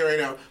watch Radiant right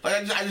now. Like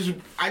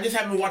I just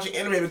haven't been watching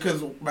anime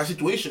because of my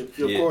situation.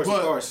 Yeah. Of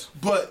course.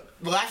 But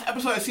the last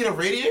episode I seen of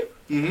Radiant,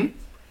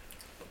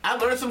 I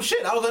learned some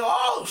shit. I was like,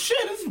 oh shit,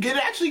 this is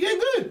actually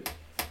getting good.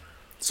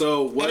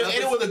 So what? And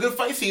it was a good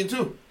fight scene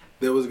too.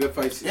 There was a good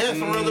fight scene. Yeah,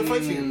 some real good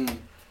fight scene.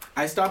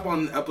 I stopped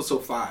on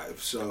episode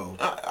 5, so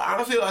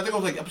honestly, I think it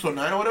was like episode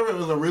 9 or whatever. It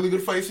was a really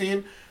good fight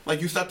scene.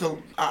 Like you start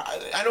to,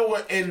 I know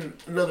what in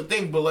another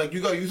thing, but like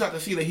you start to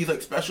see that he's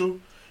like special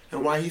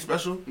and why he's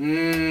special.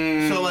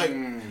 So like,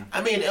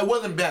 I mean, it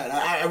wasn't bad.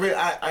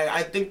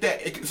 I think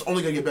that it's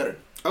only gonna get better.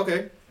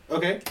 Okay.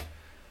 We're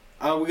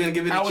gonna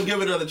give it. I would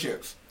give it another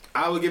chance.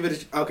 I would give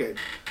it. Okay.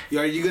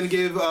 Are you gonna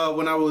give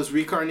when I was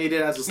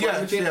reincarnated as a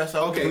slime chance? Yes.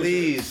 Okay.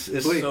 Please,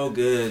 it's so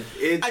good.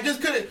 I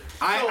just couldn't.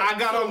 I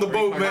got on the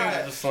boat,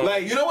 man.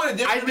 Like you know what?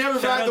 I never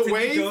ride the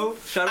wave.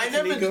 I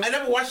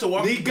never watched The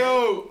Walking Dead.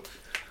 Nico.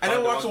 I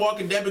never watched The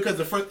Walking Dead because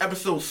the first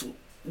episode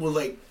was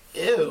like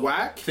ew,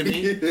 whack to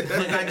me. Like,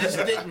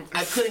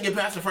 I couldn't get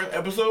past the first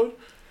episode,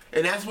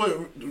 and that's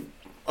what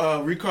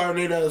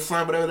reincarnated as a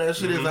slime, whatever that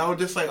shit is. I was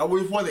just like, I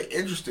wasn't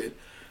interested.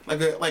 Like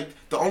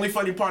the only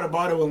funny part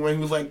about it was when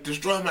he was like,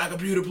 "Destroy my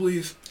computer,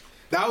 please."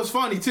 That was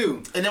funny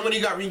too. And then when he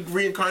got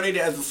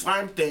reincarnated as a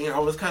slime thing, I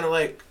was kind of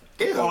like,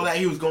 all that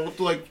he was going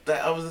through like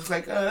that. I was just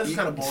like, that's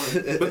kind of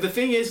boring. But the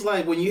thing is,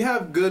 like, when you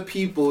have good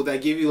people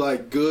that give you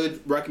like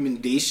good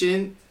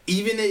recommendation,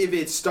 even if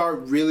it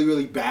start really,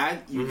 really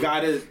bad, you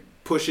gotta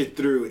push it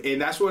through.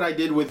 And that's what I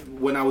did with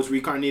when I was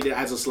reincarnated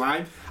as a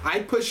slime. I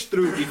pushed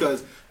through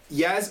because.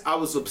 Yes, I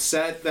was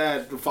upset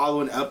that the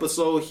following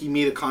episode he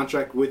made a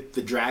contract with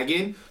the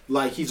dragon.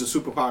 Like he's a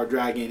superpower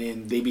dragon,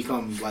 and they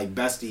become like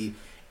bestie.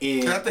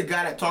 And is that the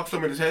guy that talks to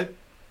him in his head?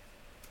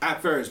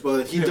 At first,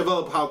 but he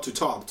developed how to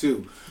talk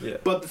too. Yeah.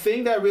 But the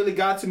thing that really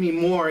got to me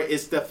more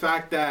is the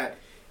fact that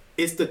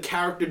it's the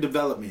character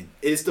development.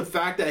 It's the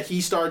fact that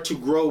he started to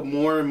grow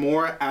more and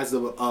more as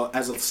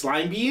a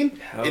slime being,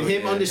 and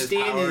him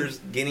understanding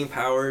gaining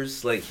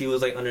powers. Like he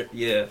was like under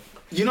You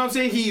know what I'm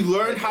saying? He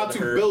learned how to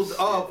build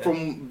up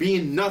from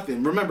being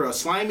nothing. Remember, a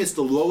slime is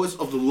the lowest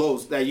of the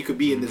lows that you could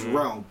be in this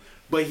realm.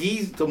 But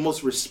he's the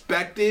most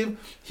respected.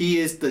 He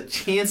is the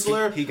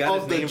chancellor he got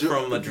of his the name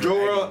from a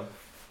Jora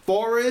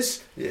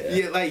Forest.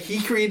 Yeah, like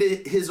he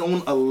created his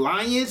own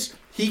alliance.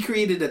 He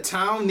created a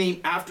town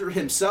named after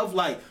himself.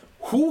 Like,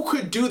 who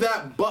could do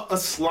that but a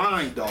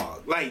slime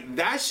dog? Like,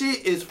 that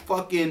shit is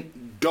fucking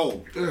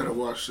dope. I gotta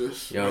watch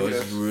this. Yo,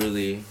 it's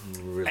really.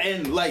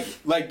 And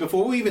like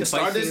before we even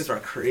started, the fight scenes are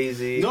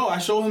crazy. No, I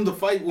showed him the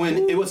fight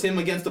when it was him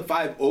against the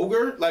 5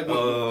 ogre, like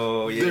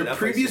when their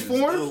previous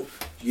form.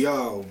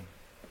 Yo,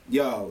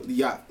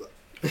 yeah.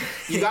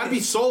 You gotta be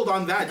sold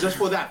on that just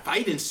for that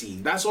fighting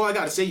scene. That's all I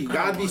gotta say. You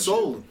gotta be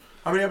sold.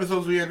 How many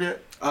episodes we in there?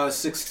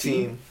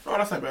 16. Oh,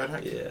 that's not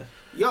bad. Yeah.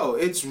 Yo,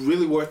 it's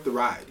really worth the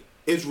ride.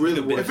 It's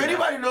really worth. If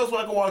anybody knows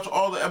where I can watch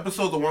all the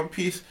episodes of One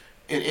Piece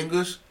in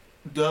English.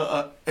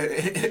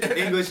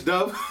 English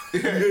dub.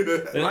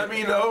 Let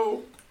me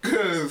know,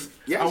 cause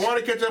I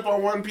want to catch up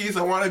on One Piece.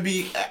 I want to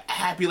be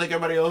happy like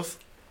everybody else.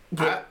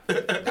 But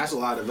that's a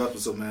lot of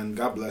episodes, man.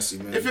 God bless you,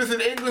 man. If it's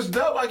an English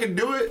dub, I can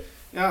do it.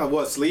 Yeah,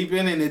 what,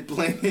 sleeping and it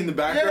playing in the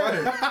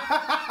background?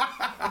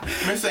 Yeah.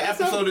 Miss an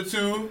episode or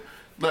two,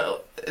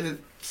 but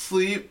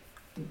sleep.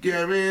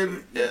 Yeah,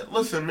 man. Yeah,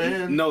 listen,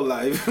 man. No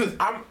life.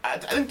 I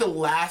think the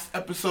last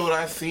episode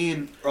I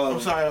seen,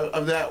 of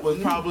that was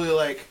probably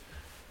like.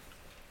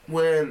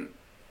 When,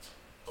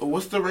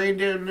 what's the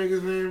reindeer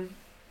nigga's name?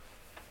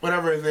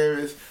 Whatever his name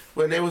is.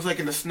 When they was like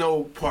in the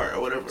snow part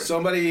or whatever.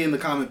 Somebody in the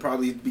comment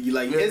probably be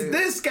like, "It's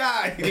this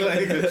guy."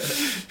 Like,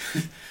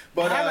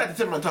 but I like to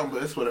tip my tongue,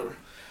 but it's whatever.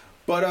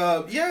 But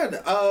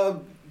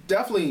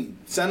definitely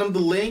send him the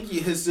link.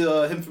 His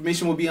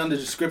information will be on the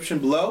description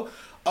below.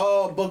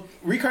 But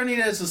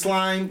reincarnated as a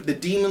slime, the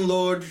Demon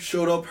Lord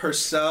showed up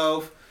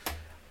herself.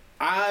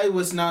 I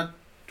was not.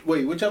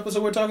 Wait, which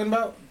episode we're talking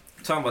about?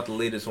 Talking about the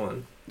latest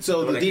one.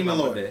 So the Demon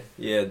Lord.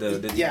 Yeah, the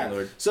Demon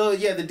Lord. So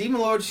yeah, the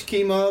Demon Lord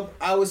came up.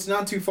 I was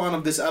not too fond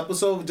of this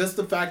episode. Just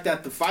the fact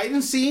that the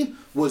fighting scene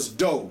was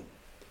dope.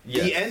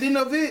 Yes. The ending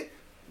of it,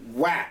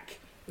 whack.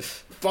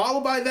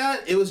 Followed by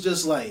that, it was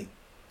just like.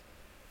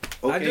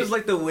 Okay. I just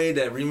like the way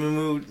that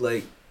Rimuru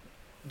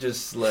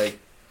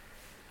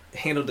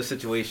handled the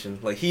situation.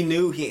 Like he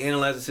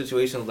analyzed the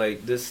situation.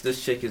 Like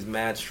this chick is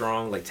mad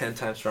strong, like 10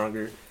 times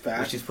stronger. Fact.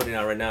 What she's putting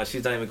out right now.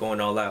 She's not even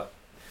going all out.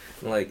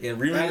 Like and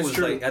Rimuru was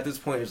like at this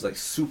point is like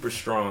super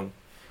strong,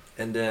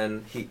 and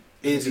then he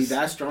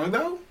that strong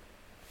though?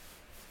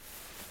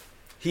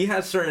 He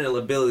has certain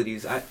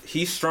abilities.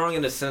 He's strong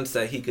in the sense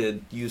that he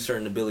could use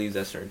certain abilities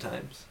at certain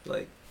times.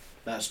 Like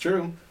that's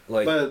true.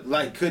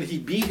 But could he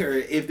beat her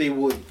if they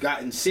would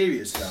gotten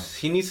serious though?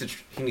 He needs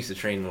to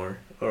train more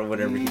or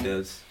whatever he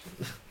does.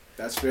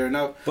 That's fair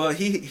enough. But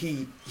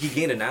he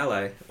gained an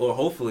ally, or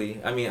hopefully.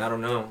 I mean, I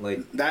don't know.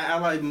 Like that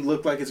ally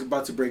looked like it's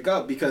about to break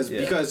up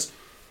because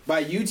by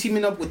you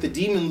teaming up with the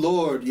Demon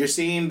Lord, you're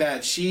saying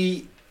that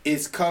she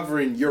is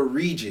covering your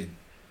region.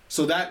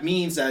 So that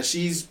means that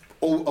she's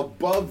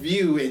above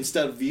you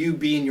instead of you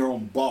being your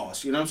own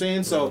boss. You know what I'm saying?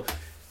 Right. So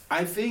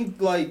I think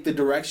like the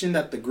direction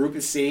that the group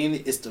is saying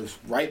is the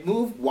right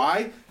move.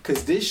 Why?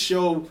 Because this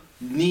show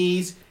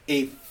needs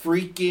a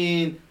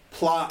freaking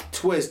plot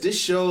twist. This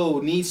show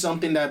needs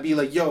something that be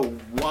like, yo,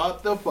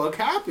 what the fuck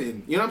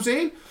happened? You know what I'm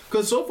saying?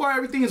 Because so far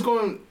everything is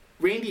going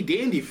randy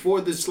dandy for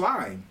the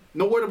slime.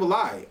 No word of a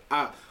lie.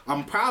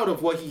 I'm proud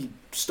of what he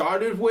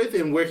started with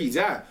and where he's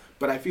at,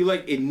 but I feel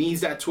like it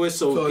needs that twist.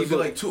 So people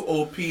like too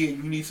OP, and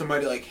you need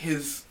somebody like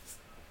his,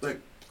 like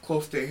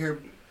close to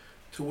him,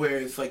 to where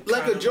it's like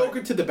a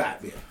Joker to the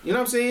Batman. You know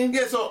what I'm saying?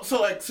 Yeah.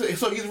 So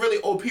he's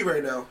really OP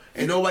right now,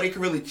 and nobody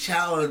can really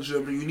challenge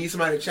him. You need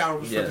somebody to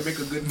challenge him to make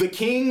a good. The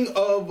king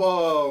of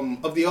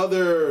the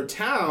other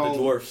town, the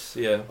dwarfs,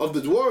 of the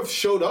dwarfs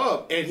showed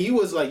up, and he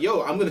was like,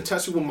 "Yo, I'm gonna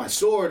test you with my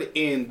sword."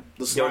 In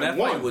the slime that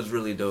fight was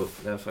really dope.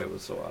 That fight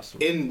was so awesome.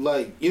 And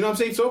like, you know what I'm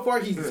saying? So far,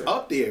 he's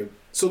up there.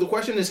 So the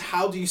question is,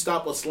 how do you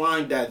stop a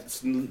slime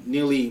that's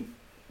nearly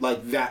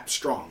like that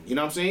strong? You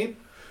know what I'm saying?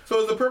 So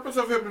is the purpose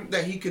of him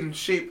that he can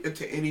shape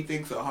into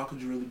anything, so how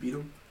could you really beat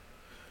him?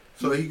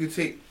 So he could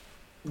take...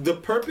 The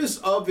purpose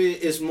of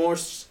it is more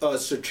a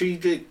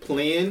strategic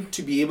plan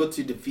to be able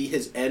to defeat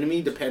his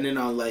enemy depending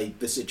on like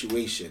the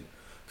situation.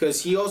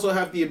 Because he also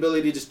have the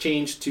ability to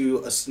change to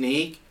a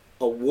snake,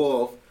 a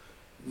wolf.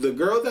 The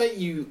girl that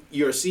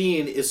you're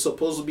seeing is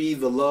supposed to be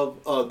the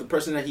the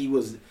person that he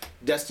was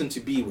destined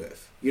to be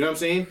with. You know what I'm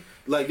saying?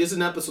 Like this is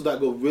an episode that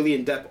goes really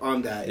in depth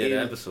on that. Yeah,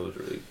 the episode is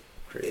really...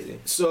 crazy.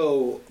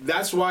 So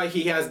that's why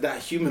he has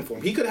that human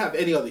form. He could have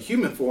any other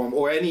human form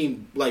or any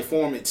like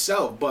form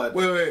itself, but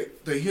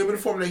wait. The human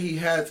form that he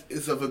has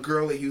is of a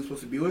girl that he was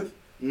supposed to be with.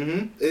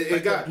 Mm-hmm.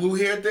 It got blue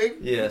hair thing.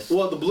 Yes.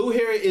 Well, the blue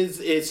hair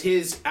is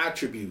his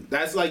attribute.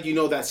 That's like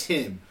that's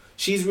him.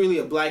 She's really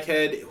a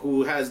blackhead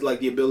who has like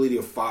the ability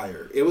of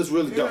fire. It was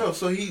really dope.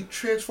 So he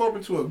transformed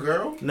into a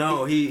girl.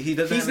 No, he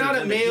doesn't. He's not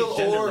a male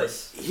or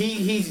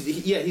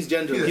he's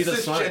genderless. He's a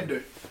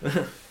cisgender.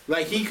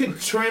 Like he could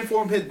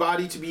transform his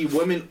body to be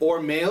women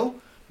or male,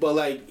 but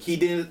like he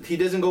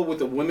doesn't go with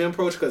the women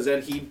approach because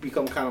then he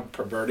become kind of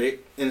perverted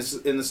in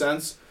a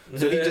sense.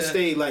 So he just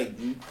stay like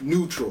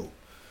neutral.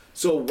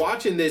 So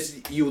watching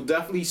this, you'll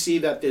definitely see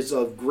that there's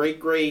a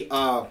great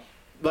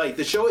like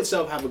the show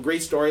itself have a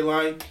great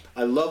storyline.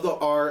 I love the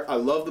art. I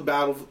love the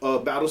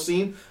battle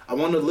scene. I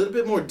want a little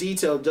bit more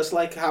detail, just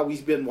like how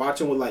we've been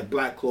watching with like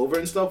Black Clover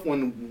and stuff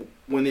when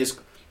it's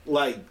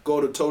like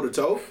go to toe to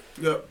toe.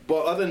 Yeah.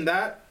 But other than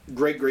that.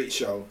 Great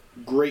show.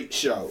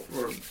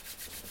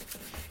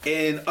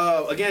 And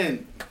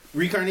again,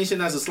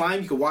 Reincarnation as a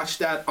Slime, you can watch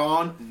that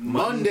on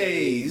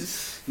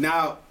Mondays.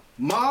 Now,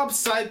 Mob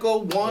Psycho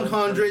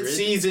 100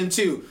 Season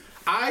 2.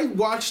 I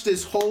watched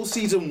this whole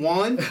Season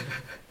 1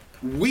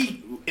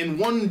 week in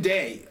one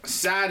day,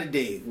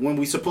 Saturday, when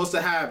we supposed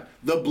to have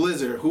the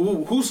blizzard.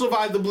 Who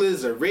survived the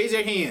blizzard? Raise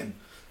your hand.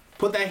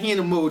 Put that hand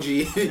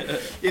emoji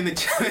in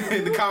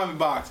the comment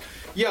box.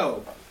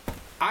 Yo,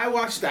 I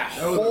watched that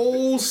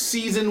whole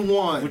Season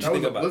 1. What'd you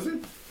think about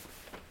Blizzard?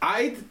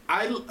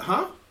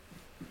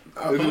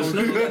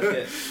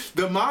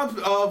 The Mob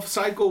of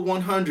Psycho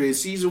 100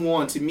 Season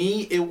 1, to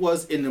me, it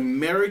was an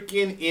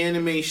American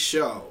anime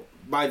show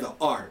by the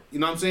art. You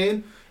know what I'm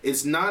saying?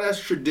 It's not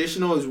as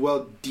traditional, as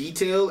well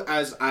detailed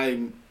as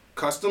I'm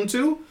accustomed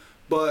to,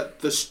 but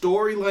the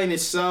storyline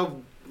itself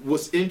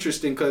was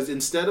interesting because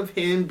instead of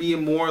him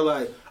being more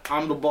like,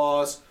 I'm the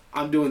boss,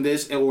 I'm doing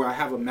this, and where I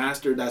have a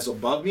master that's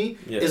above me.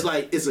 Yeah. It's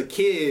like it's a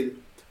kid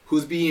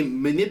who's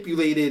being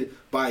manipulated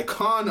by a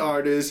con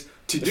artist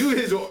to do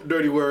his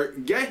dirty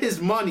work, get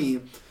his money,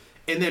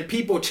 and then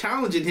people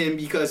challenging him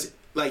because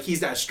like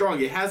he's that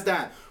strong. It has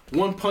that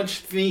one punch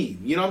theme.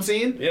 You know what I'm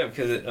saying? Yeah,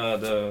 because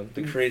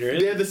the creator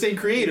is. They're the same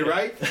creator,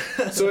 right?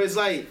 So it's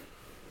like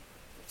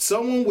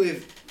someone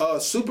with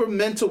super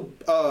mental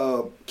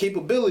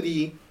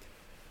capability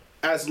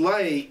as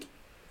like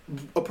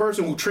a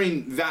person who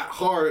trained that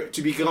hard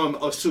to become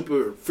a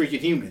super freaking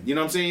human. You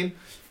know what I'm saying?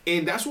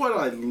 And that's what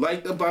I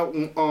liked about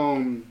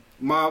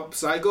Mob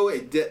Psycho.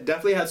 It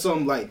definitely had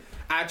some like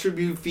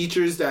attribute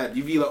features that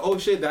you'd be like, oh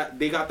shit, that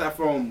they got that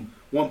from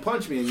One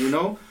Punch Man, you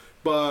know?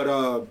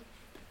 But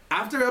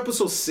after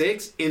episode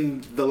 6,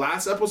 in the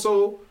last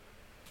episode,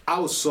 I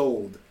was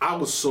sold. I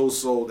was so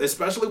sold,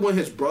 especially when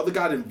his brother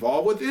got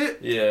involved with it.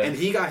 Yeah. And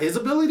he got his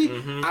ability.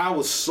 I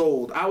was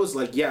sold. I was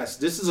like, yes,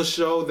 this is a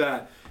show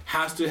that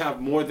has to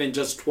have more than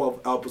just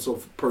 12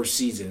 episodes per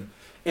season.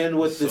 And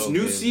with this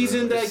new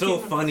season that it's so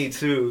funny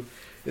too.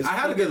 I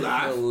had a good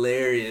laugh.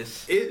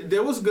 Hilarious.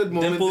 There was good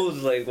moments. Dimple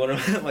was like one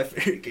of my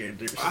favorite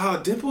characters.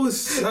 Dimple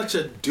is such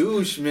a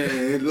douche,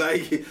 man.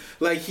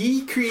 Like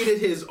he created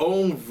his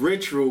own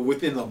ritual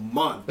within a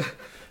month.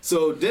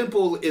 So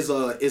Dimple is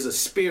a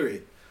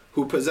spirit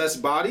who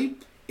possessed body,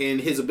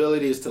 and his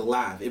ability is to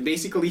laugh. And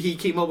basically, he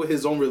came up with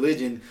his own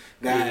religion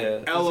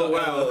that LOL.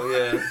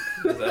 Yeah,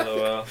 it's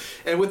LOL.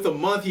 And with the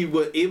month, he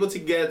was able to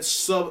get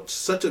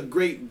such a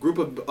great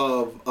group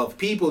of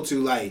people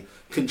to like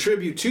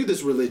contribute to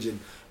this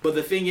religion. But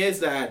the thing is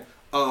that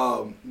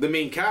the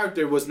main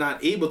character was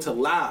not able to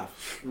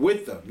laugh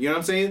with them. You know what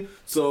I'm saying?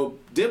 So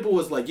Dimple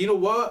was like, you know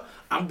what?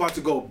 I'm about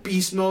to go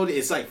beast mode.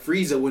 It's like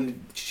Frieza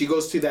when she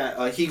goes to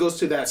that. He goes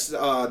to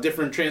that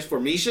different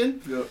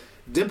transformation. Yep.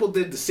 Dimple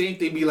did the same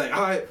thing. Be like,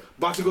 all right,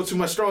 about to go to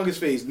my strongest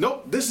phase.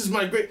 Nope, this is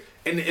my great.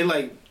 And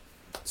like,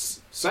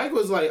 Psycho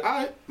was like, all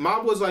right.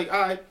 Mob was like,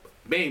 all right,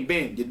 bang,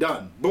 bang, you're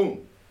done.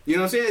 Boom. You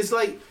know what I'm saying? It's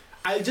like,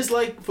 I just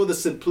like for the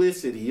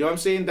simplicity. You know what I'm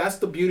saying? That's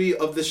the beauty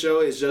of the show.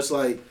 It's just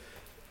like,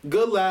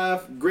 good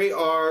laugh, great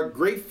art,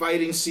 great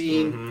fighting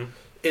scene.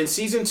 In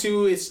season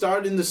 2, it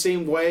started in the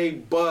same way,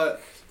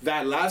 but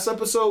that last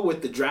episode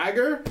with the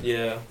dragger,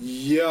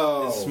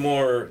 yo, it's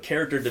more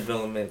character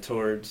development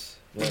towards,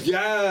 like,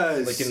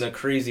 yes, like in a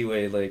crazy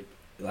way, like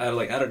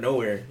out of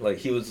nowhere, like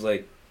he was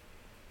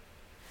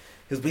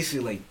basically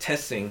like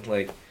testing,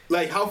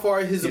 like how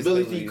far his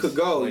ability could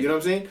go. Like, you know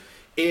what I'm saying?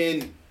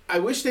 And I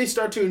wish they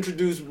start to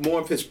introduce more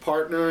of his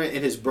partner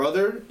and his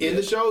brother in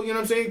the show, you know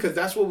what I'm saying? Because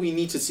that's what we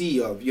need to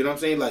see of, you know what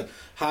I'm saying? Like,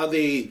 how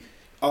they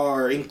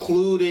are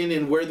including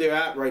and where they're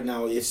at right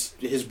now. Is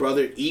his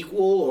brother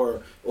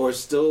equal or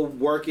still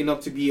working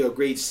up to be a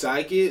great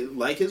psychic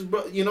like his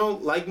brother, you know,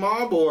 like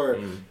Mob? Or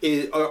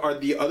are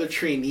the other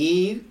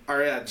trainees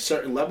are at a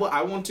certain level?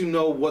 I want to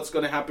know what's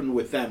going to happen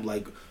with them.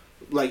 Like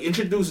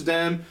introduce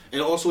them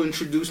and also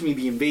introduce me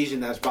the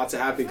invasion that's about to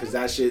happen because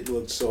that shit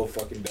looks so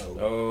fucking dope.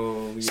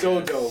 Oh, yes. So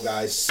dope,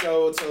 guys.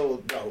 So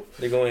dope.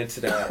 They're going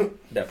into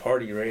that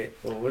party, right?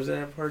 Well, what is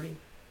that party?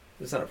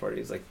 It's not a party.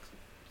 It's like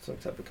some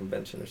type of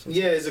convention or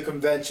something. Yeah, it's a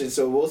convention.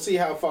 So we'll see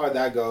how far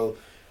that goes.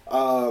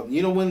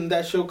 You know when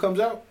that show comes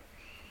out?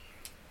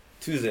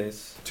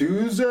 Tuesdays.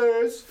 2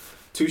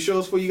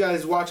 shows for you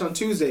guys to watch on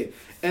Tuesday.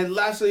 And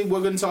lastly,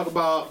 we're going to talk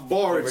about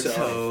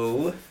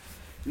Boruto.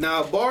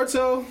 Now,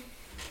 Boruto,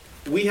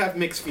 we have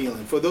mixed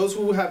feeling. For those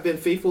who have been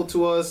faithful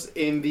to us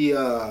in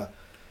the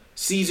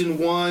season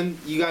 1,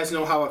 you guys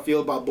know how I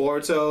feel about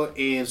Boruto,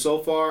 and so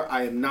far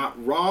I am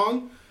not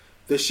wrong.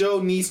 The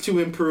show needs to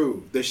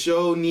improve. The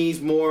show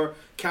needs more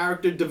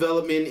character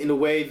development in a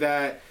way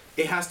that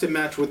it has to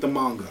match with the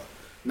manga.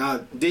 Now,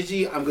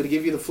 Digi, I'm going to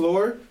give you the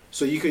floor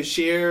so you can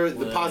share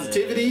the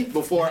positivity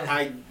before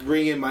I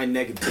bring in my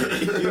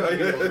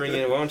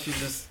negativity. Why don't you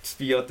just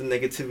spew out the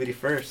negativity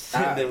first,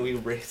 and then we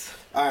race.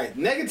 All right,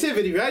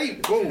 negativity, ready?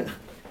 Boom.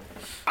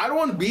 I don't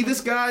want to be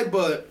this guy,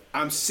 but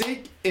I'm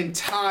sick and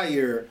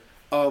tired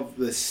of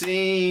the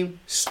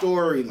same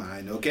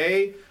storyline,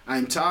 okay?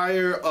 I'm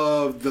tired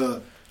of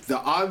the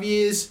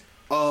obvious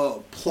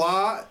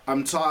plot.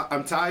 I'm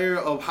tired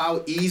of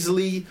how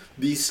easily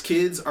these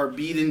kids are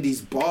beating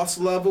these boss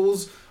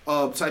levels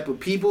of type of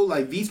people.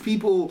 Like, these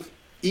people,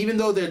 even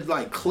though they're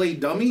like clay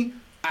dummy,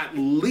 at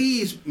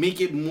least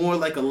make it more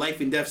like a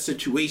life and death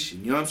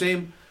situation. You know what I'm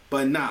saying?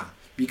 But nah.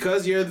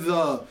 Because you're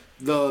the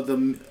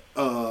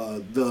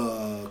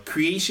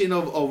creation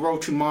of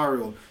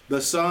Orochimaru,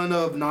 the son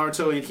of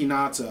Naruto and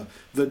Hinata,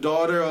 the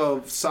daughter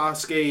of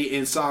Sasuke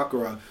and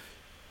Sakura,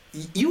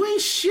 you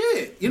ain't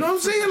shit. You know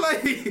what I'm saying?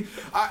 Like,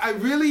 I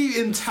really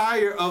am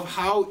tired of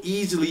how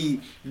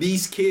easily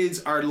these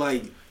kids are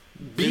like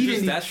beating. They're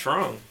just that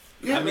strong.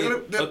 Yeah, I mean,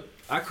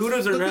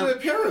 Akudas are look now.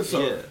 at their parents,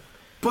 though. Yeah.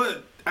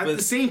 But at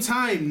the same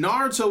time,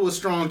 Naruto was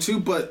strong too,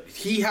 but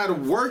he had to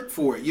work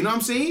for it. You know what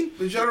I'm saying?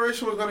 The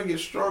generation was gonna get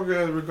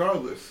stronger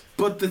regardless.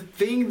 But the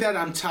thing that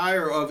I'm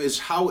tired of is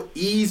how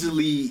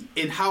easily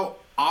and how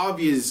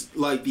obvious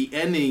like the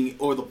ending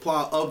or the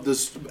plot of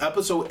this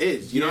episode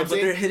is. You know what I'm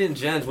saying? But they're hidden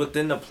gems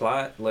within the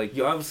plot. Like,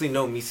 you obviously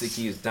know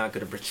Misaki is not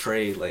gonna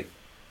betray like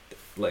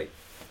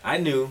I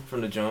knew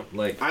from the jump.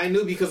 Like, I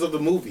knew because of the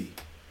movie.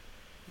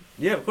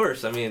 Yeah, of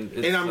course. I mean,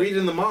 and I'm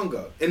reading the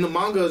manga, and the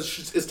manga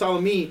is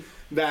telling me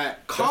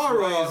that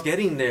Kara is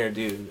getting there,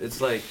 dude. It's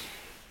like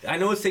I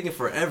know it's taking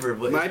forever,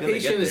 but my it's gonna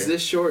patience is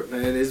this short,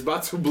 man. It's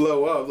about to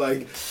blow up.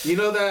 Like, you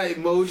know that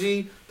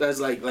emoji that's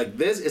like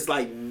this? It's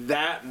like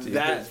that. Dude,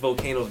 that this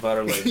volcano's about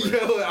to like.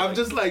 Yo, I'm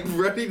just like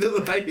ready to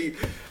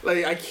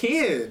like I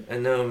can't. I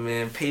know,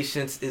 man.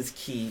 Patience is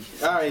key.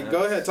 All right,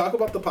 go ahead. Talk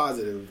about the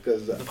positive,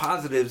 because the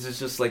positives is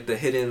just like the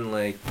hidden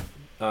like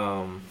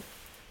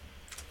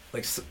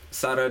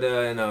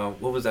Sarada and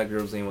what was that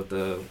girl's name with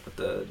the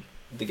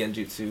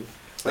genjutsu?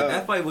 Like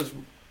that fight was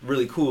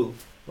really cool.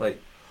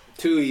 Like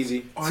too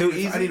easy. Too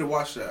easy. I need to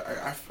watch that.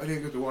 I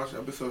didn't get to watch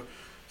that episode.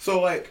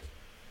 So like,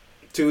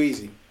 too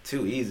easy.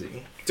 Too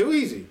easy. Too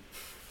easy.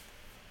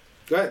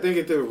 Go ahead, think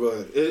it through,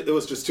 but it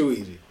was just too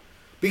easy.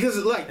 Because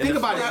like, think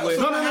about it.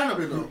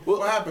 No.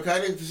 What happened? 'Cause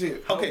I didn't see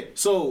it. Okay,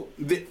 so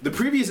the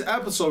previous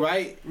episode,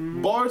 right?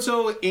 Mm-hmm.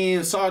 Boruto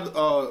and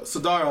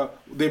Sadara,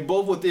 they're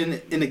both within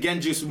in the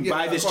genjutsu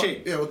by this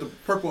chick. Yeah, with the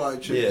purple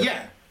eyed chick.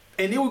 Yeah.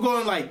 And they were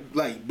going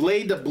like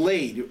blade to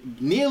blade,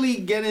 nearly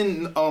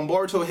getting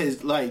Boruto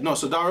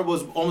Sadara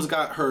was almost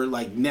got her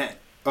like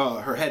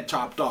her head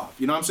chopped off.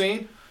 You know what I'm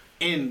saying?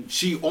 And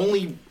she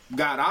only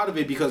got out of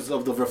it because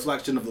of the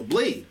reflection of the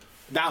blade.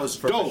 That was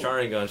dope. For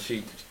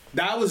Sharingan,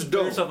 that was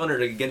dope. Put herself under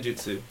the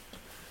genjutsu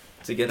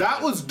to get.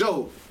 That was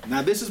dope.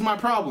 Now this is my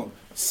problem.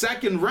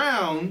 Second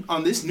round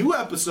on this new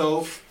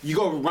episode, you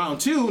go round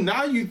 2.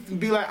 Now you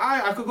be like,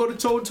 I could go to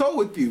toe to toe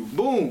with you.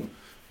 Boom.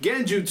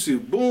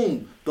 Genjutsu,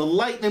 boom, the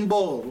lightning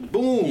ball,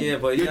 boom. Yeah,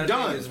 but you're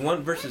done. It's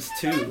 1 versus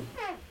 2.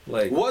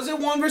 Like, was it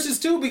 1 versus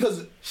 2?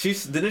 Because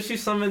didn't she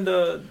summon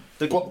the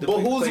but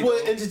who's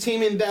with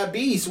entertaining that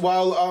beast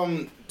while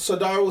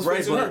Sadara was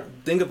facing her?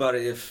 Think about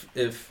it. If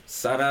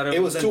Sarada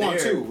it was 2 on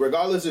 2.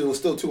 Regardless, it was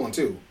still 2 on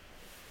 2.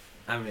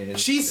 I mean,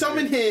 she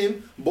summoned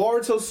him.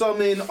 Boruto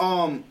summoned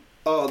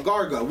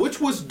Garga,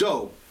 which was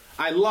dope.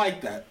 I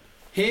like that.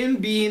 Him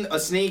being a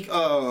snake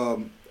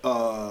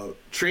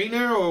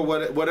trainer or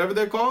whatever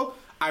they're called,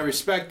 I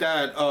respect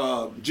that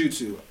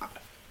jutsu.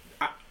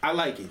 I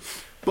like it.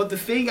 But the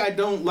thing I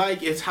don't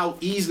like is how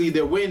easily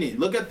they're winning.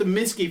 Look at the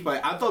Mitsuki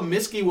fight. I thought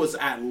Mitsuki was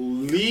at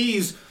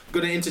least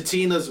gonna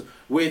entertain us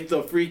with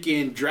the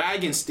freaking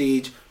dragon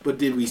stage, but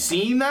did we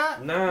see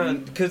that? Nah,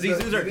 because these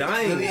dudes are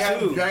dying too. Do they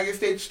have dragon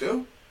stage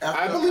still?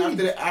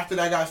 After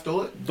that got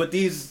stolen? But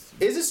these...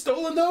 Is it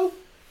stolen though?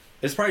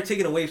 It's probably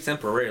taken away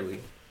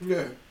temporarily.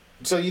 Yeah.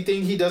 So you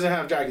think he doesn't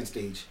have dragon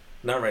stage?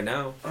 Not right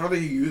now. I don't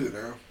think he can use it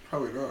now.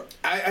 Probably not.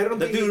 I don't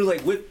think the dude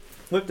like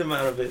whipped him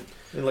out of it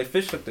and like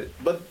fish hooked it.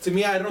 But to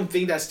me, I don't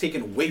think that's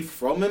taken away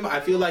from him. I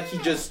feel like he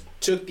just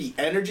took the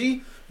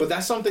energy, but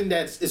that's something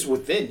that is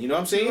within. You know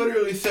what I'm saying? He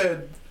literally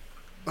said,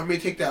 "Let me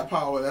take that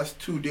power. That's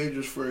too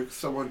dangerous for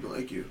someone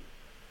like you."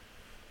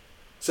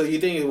 So you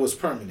think it was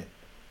permanent?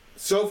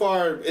 So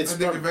far, it's. I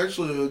think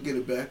eventually he'll get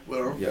it back, but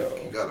I don't think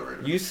he got it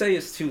right now. You say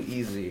it's too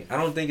easy. I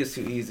don't think it's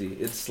too easy.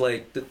 It's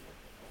like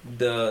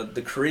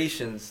the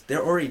creations,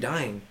 they're already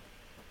dying.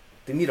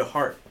 They need a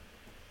heart.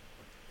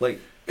 Like,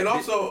 and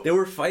also they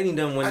were fighting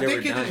them when they were dying.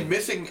 I think you're just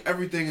missing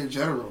everything in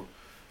general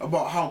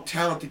about how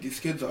talented these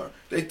kids are.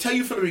 They tell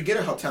you from the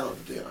beginning how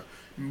talented they are.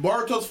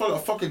 Boruto's a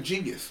fucking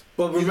genius.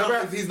 But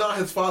remember, he's not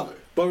his father.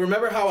 But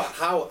remember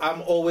how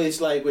I'm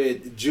always like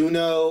with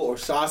Juno or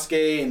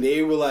Sasuke, and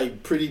they were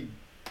like pretty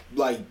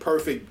like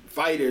perfect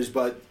fighters,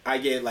 but I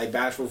get like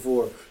bashful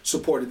for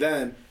supporting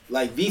them.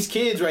 Like these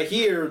kids right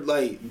here,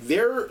 like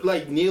they're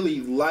like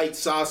nearly like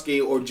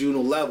Sasuke or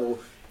Juno level,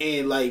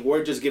 and like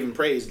we're just giving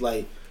praise.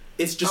 Like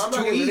it's just I'm too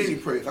not giving easy. any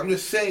praise. I'm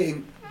just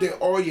saying they're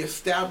already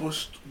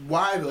established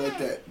why they're like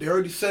that. They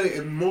already said it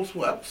in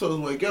multiple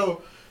episodes. Like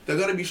yo, they're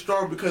gonna be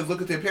strong because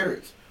look at their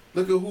parents.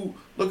 Look who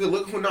like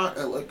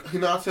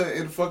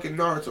Hinata and fucking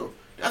Naruto.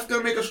 That's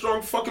gonna make us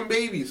strong fucking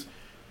babies.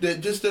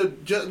 That just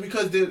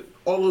because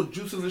all those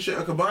juices and shit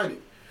are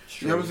combining.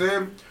 You know what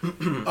I'm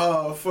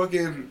saying?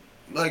 Fucking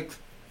like.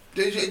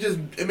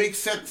 It makes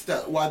sense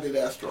that why they're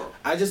that strong.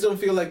 I just don't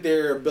feel like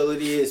their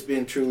ability is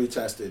being truly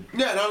tested.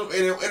 Yeah,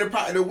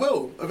 and it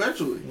will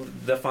eventually.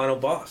 The final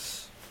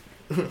boss.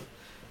 and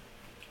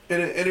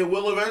it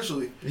will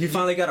eventually. He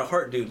finally got a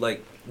heart, dude.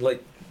 Like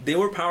they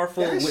were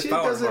powerful that with shit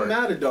power doesn't heart.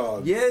 matter,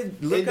 dog. Yeah,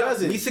 look it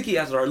doesn't. Misaki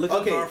has a heart. Look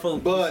how powerful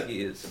Misaki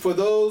is. For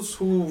those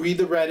who read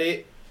the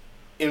Reddit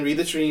and read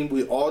the stream,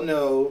 we all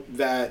know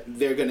that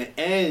they're gonna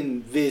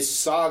end this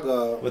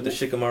saga with the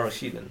Shikamaru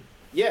Shiden.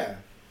 Yeah.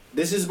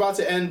 This is about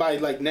to end by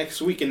like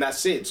next week, and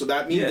that's it. So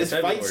that means this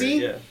fight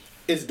scene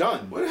is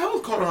done. Where the hell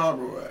is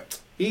Konohamaru at?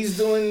 He's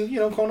doing,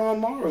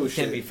 Konohamaru shit.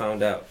 Can't be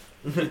found out.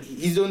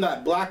 He's doing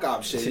that Black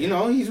Ops shit.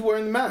 He's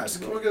wearing the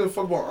mask. I don't give a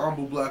fuck about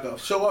Ambu Black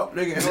Ops. Show up,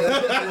 nigga.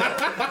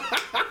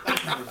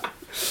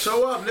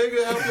 Show up,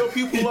 nigga. Help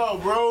your people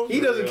out, bro.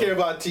 He doesn't care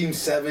about Team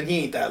 7.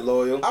 He ain't that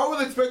loyal. I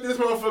was expecting this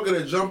motherfucker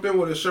to jump in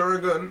with a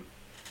Sharingan.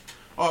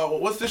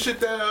 What's the shit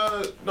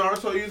that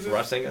Naruto uses?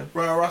 Rasengan?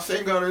 Right,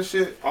 Rasengan and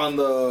shit. On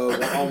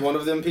one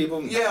of them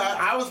people? Yeah,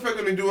 I was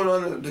expecting to do it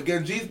on the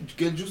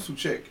Genjutsu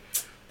chick.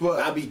 But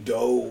that'd be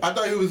dope. I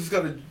thought he was just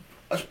gonna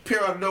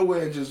appear out of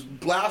nowhere and just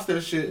blast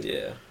that shit.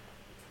 Yeah.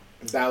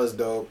 That was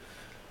dope.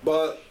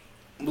 But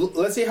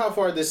let's see how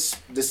far this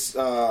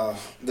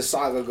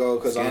saga go.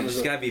 Because you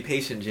just gotta be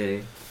patient,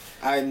 Jay.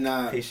 I'm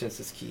not. Patience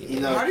is key. You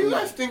know, how do you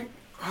guys think?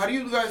 How do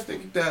you guys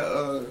think that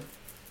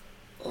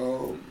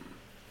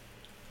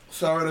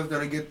Sarah's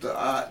gonna get the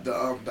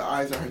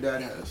eyes that her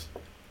dad has?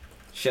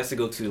 She has to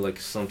go to like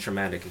some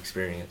traumatic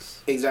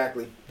experience.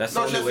 Exactly. That's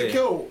the only way.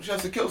 She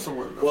has to kill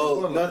someone.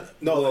 Well,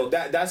 no,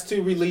 that's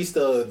to release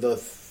the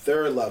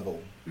third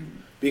level. Mm-hmm.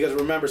 Because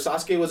remember,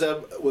 Sasuke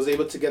was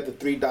able to get the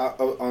 3 dot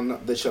on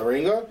the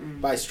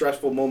Sharingan by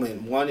stressful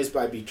moment. One is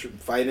by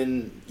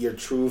fighting your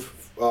true,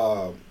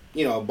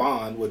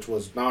 bond, which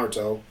was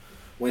Naruto,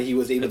 when he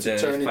was able to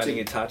turn into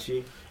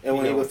Itachi. And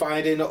when he was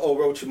fighting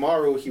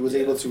Orochimaru, he was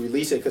able to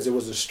release it because it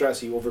was a stress.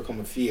 He overcome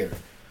a fear.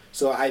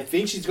 So I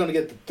think she's gonna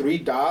get the 3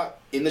 dot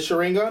in the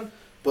Sharingan,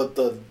 but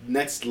the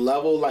next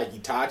level, like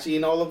Itachi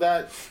and all of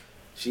that,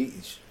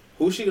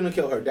 who's she gonna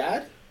kill? Her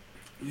dad?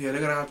 Yeah,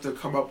 they're gonna have to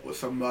come up with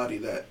somebody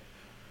that.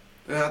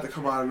 They have to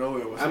come out of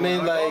nowhere. With I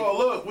mean, like, oh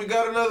look, we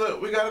got another.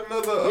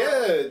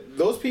 Yeah,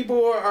 those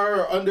people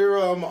are under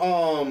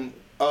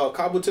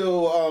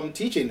Kabuto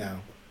teaching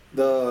now.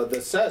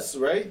 The SES,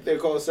 right? They're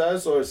called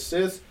SES or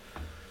Sith.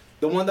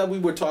 The one that we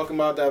were talking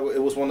about, that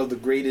it was one of the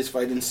greatest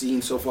fighting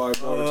scenes so far.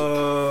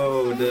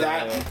 Oh,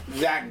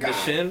 that guy.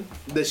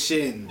 The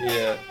Shin.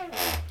 Yeah.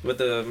 With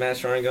the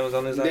mass guns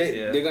on his eyes.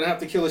 They're gonna have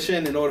to kill a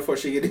Shin in order for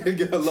she to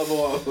get a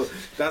level up.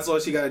 That's all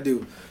she gotta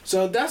do.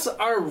 So that's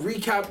our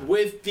recap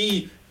with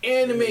the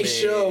anime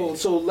show.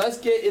 So let's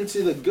get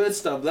into the good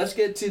stuff. Let's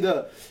get to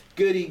the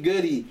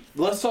goody.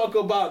 Let's talk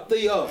about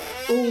the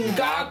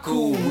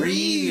Ungaku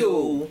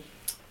Ryu.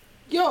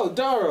 Yo,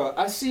 Dara,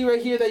 I see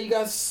right here that you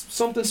got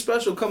something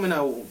special coming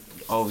out.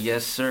 Oh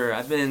yes, sir.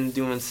 I've been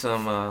doing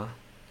some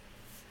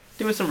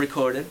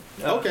recording.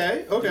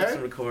 Okay. Doing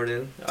some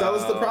recording. Tell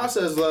us the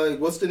process. Like,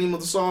 what's the name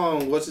of the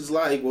song? What's it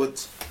like?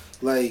 What's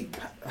like?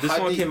 This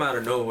one came out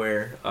of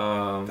nowhere.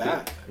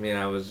 That. I mean,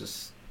 it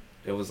was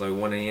like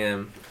 1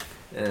 a.m.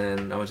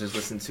 and I was just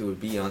listening to a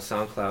beat on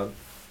SoundCloud.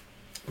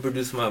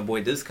 Produced by my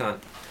boy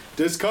Discount.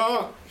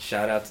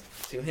 Shout out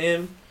to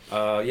him.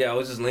 I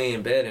was just laying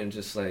in bed and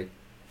just like.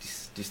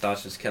 These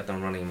thoughts just kept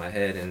on running in my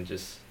head and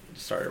just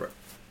started,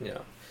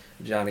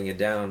 jotting it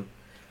down.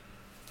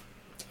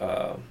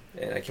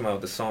 And I came out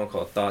with a song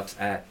called Thoughts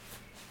At.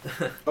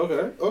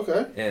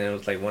 Okay. And it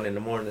was like 1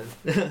 a.m.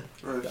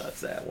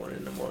 Thoughts At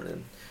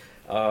 1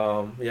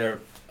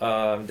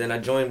 a.m. Then I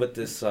joined with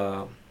this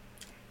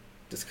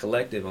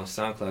collective on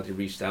SoundCloud who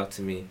reached out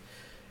to me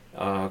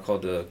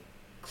called the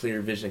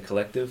Clear Vision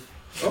Collective.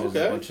 It was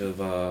a bunch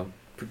of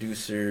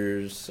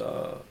producers,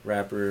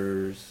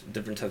 rappers,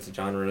 different types of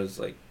genres,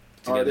 like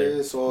together.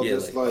 Artists, all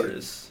this like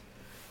artists.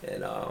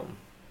 And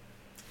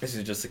this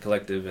is just a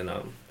collective, and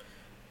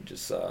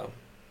just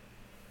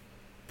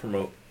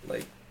promote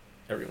like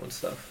everyone's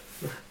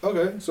stuff.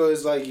 Okay, so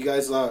it's like you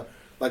guys are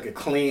like a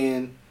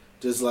clan,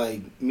 just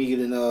like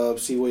meeting up,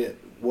 see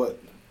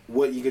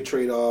what you could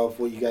trade off,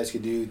 what you guys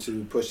could do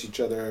to push each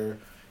other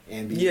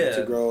and be able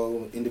to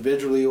grow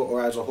individually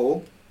or as a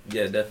whole.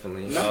 Yeah,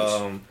 definitely.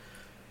 Nice.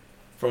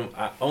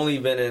 I only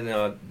been in.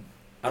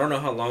 I don't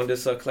know how long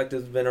this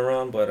collective's been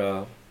around,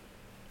 but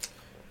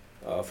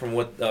from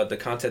what the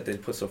content they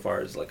put so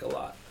far is like a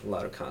lot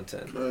of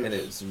content, nice. And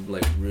it's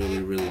like really,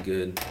 really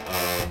good.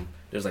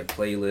 There's like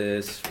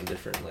playlists from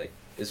different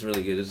it's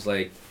really good. It's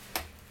like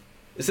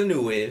it's a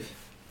new wave,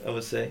 I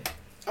would say.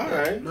 All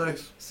right,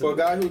 nice. For a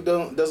guy who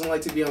doesn't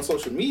like to be on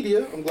social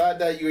media, I'm glad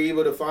that you're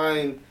able to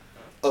find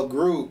a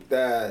group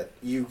that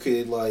you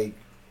could like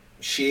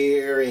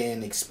share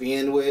and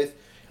expand with.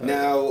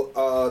 Now,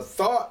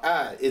 Thought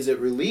At, is it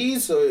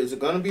released or is it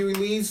gonna be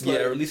released?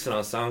 Yeah, released it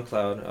on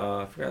SoundCloud.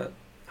 I forgot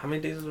how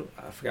many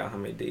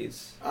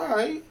days. All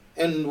right,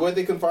 and where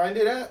they can find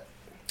it at?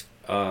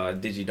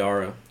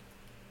 Digidara.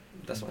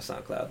 That's my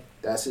SoundCloud.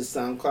 That's his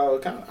SoundCloud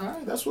account. All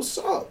right, that's what's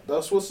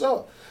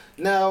up.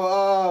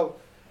 Now,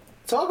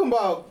 talking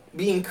about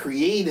being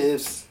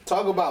creatives,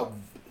 talk about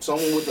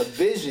someone with a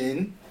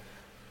vision.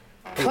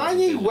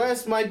 Kanye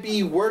West might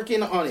be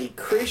working on a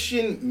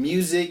Christian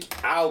music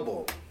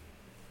album.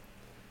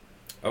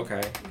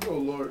 Okay. Oh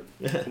Lord.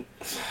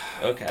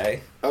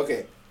 Okay.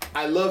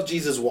 I love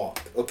Jesus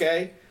Walk.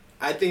 Okay.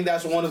 I think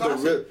that's one of the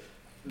real.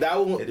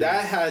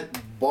 That had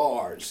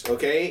bars.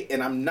 Okay,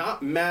 and I'm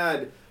not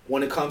mad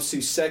when it comes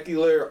to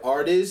secular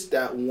artists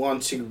that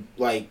want to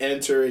like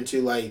enter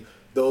into like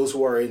those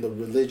who are in the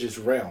religious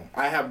realm.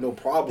 I have no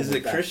problem. Is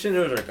it Christian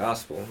or is it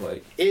gospel?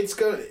 Like it's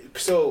good.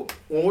 So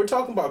when we're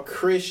talking about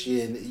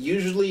Christian,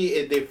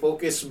 usually they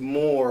focus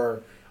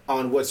more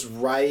on what's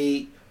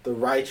right. The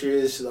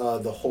righteous,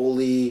 the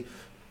holy,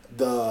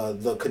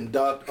 the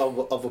conduct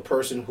of a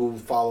person who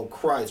follow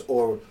Christ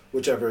or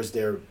whichever is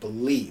their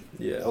belief.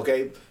 Yeah.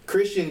 Okay.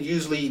 Christian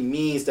usually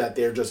means that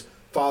they're just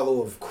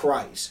follow of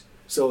Christ.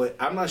 So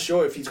I'm not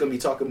sure if he's gonna be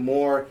talking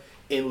more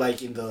in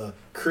the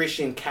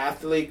Christian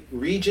Catholic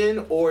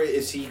region, or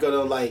is he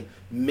gonna like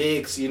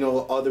mix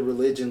other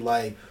religion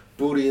like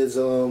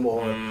Buddhism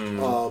or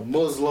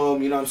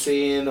Muslim, you know what I'm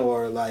saying,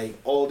 or like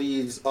all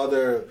these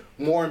other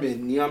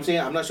Mormon, you know what I'm saying.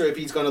 I'm not sure if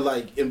he's gonna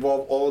like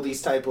involve all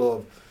these type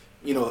of,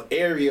 you know,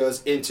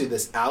 areas into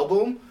this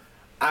album.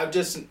 I've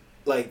just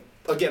like,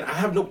 again, I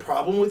have no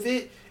problem with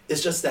it.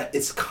 It's just that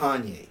it's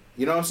Kanye.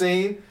 You know what I'm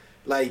saying?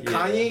 Like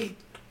Kanye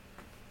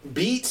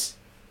beats,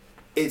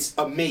 it's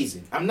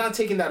amazing. I'm not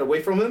taking that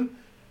away from him.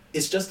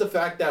 It's just the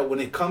fact that when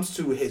it comes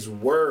to his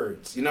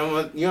words, you know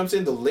what I'm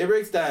saying? The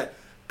lyrics that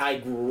I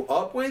grew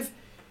up with,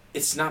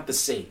 it's not the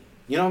same.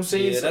 You know what I'm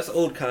saying? Yeah, that's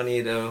old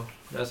Kanye though.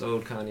 That's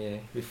old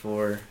Kanye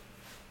before.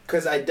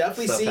 Because I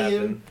definitely see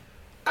him.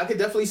 I could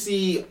definitely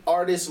see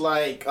artists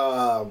like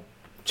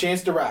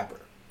Chance the Rapper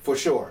for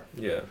sure.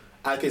 Yeah.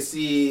 I could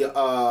see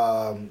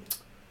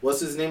what's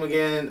his name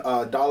again?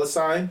 Dollar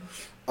Sign.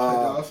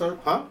 Dollar Sign?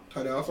 Huh?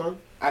 Dollar Sign?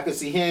 I could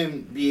see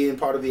him being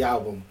part of the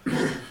album.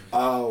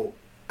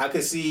 I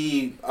could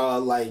see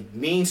like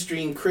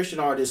mainstream Christian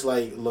artists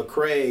like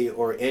Lecrae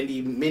or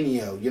Andy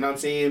Mineo, you know what I'm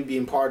saying,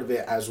 being part of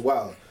it as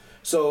well.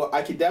 So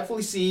I could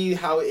definitely see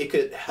how it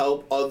could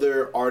help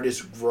other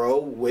artists grow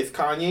with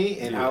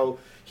Kanye and how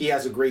he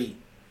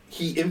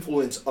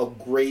influenced a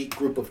great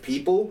group of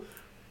people.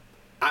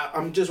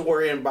 I'm just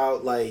worrying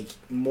about like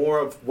more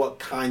of what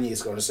Kanye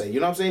is going to say. You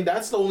know what I'm saying?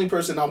 That's the only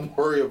person I'm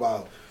worried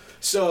about.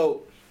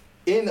 So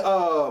in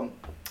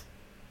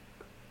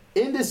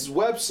this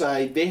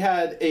website, they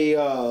had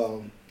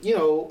a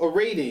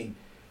rating.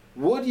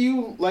 Would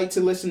you like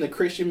to listen to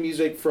Christian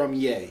music from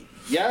Ye?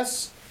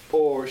 Yes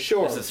or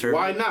sure?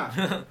 Why not?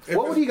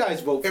 What would you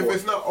guys vote for? If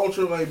it's not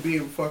Ultralight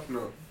Beam, fuck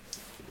no.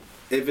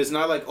 If it's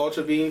not like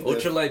Ultra Beam,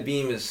 Ultralight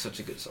Beam is such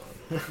a good song.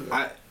 And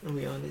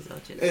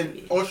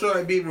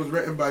Ultralight Beam was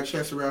written by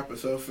Chance the Rapper,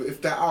 so if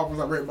that album was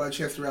not written by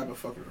Chance the Rapper,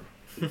 fuck no.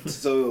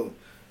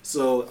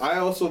 So I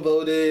also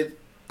voted.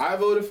 I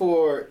voted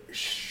for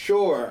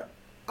sure.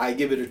 I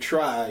give it a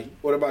try.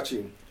 What about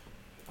you?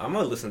 I'm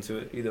gonna listen to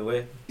it either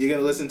way. You're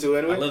gonna listen to it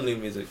anyway? I love new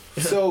music.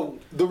 So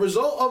the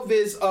result of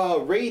this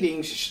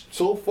rating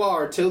so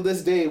far till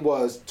this day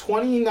was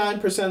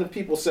 29% of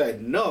people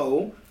said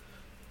no,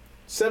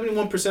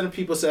 71% of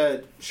people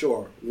said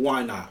sure.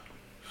 Why not?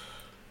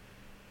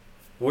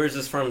 Where's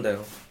this from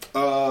though?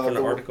 From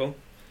the article?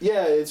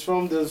 Yeah, it's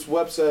from this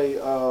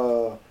website,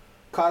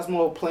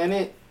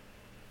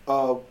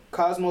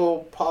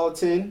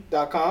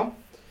 Cosmopolitan.com.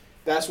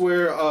 That's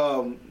where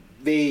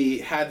they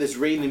had this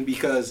rating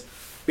because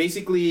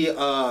basically,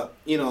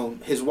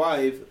 his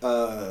wife,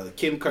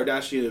 Kim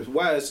Kardashian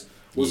West,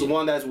 was the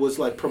one that was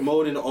like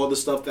promoting all the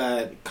stuff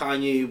that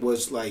Kanye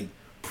was like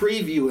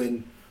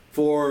previewing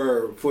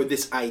for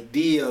this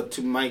idea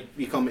to might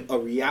become a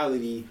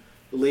reality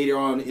later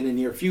on in the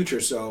near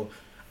future. So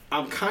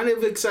I'm kind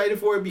of excited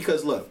for it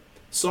because look,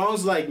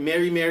 songs like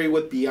Mary Mary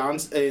with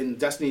Beyonce and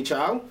Destiny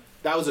Child,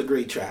 that was a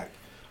great track.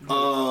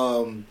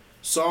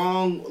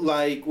 Song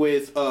like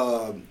with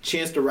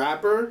Chance the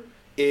Rapper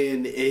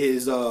in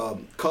his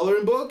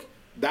coloring book,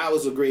 that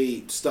was a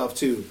great stuff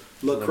too.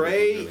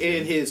 Lecrae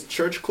in his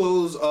Church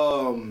Clothes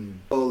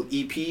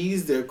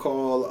EPs, they're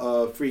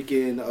called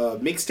freaking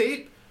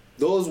mixtape.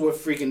 Those were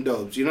freaking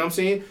dopes. You know what I'm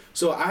saying?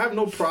 So I have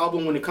no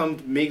problem when it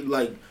comes to make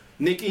like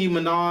Nicki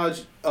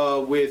Minaj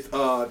with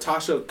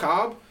Tasha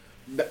Cobb.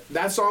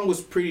 That song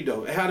was pretty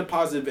dope. It had a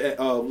positive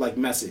like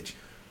message.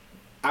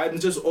 I'm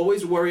just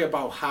always worried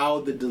about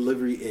how the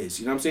delivery is.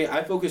 You know what I'm saying?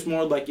 I focus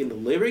more like in the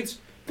lyrics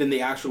than the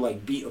actual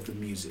like beat of the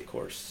music. Of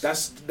course.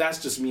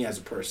 That's just me as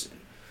a person.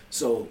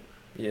 So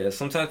yeah,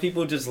 sometimes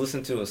people just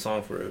listen to a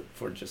song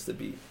for just the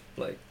beat,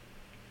 like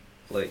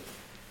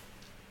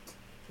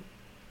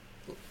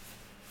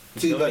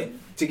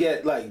to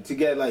get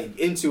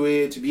into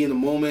it, to be in the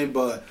moment,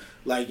 but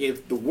like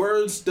if the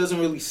words doesn't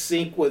really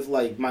sync with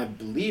like my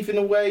belief in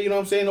a way, you know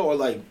what I'm saying, or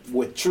like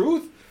with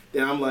truth,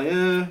 then I'm like,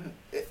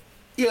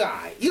 you know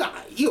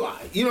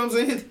what I'm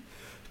saying?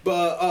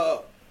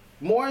 But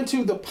more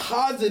into the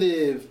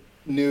positive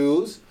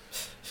news.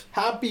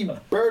 Happy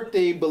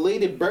birthday,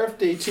 belated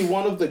birthday to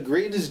one of the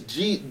greatest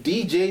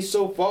DJs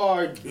so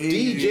far,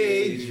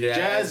 DJ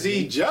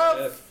Jazzy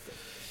Jeff.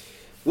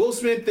 Will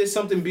Smith did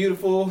something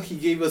beautiful. He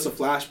gave us a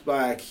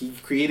flashback. He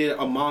created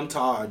a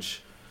montage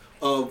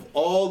of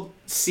all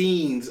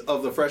scenes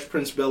of the Fresh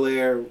Prince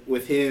Bel-Air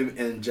with him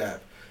and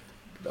Jeff.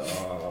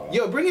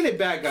 Yo, bringing it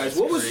back, guys.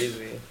 What was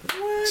crazy?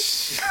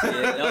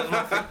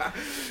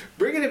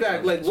 Bringing it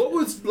back, like what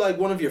was like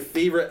one of your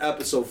favorite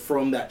episodes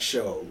from that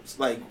show?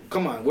 Like,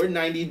 come on, we're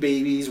 90s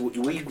babies.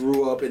 We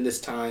grew up in this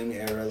time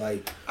era.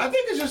 Like, I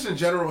think it's just in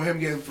general him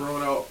getting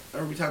thrown out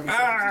every time he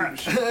says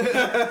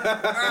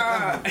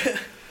stupid shit.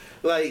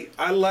 Like,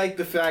 I like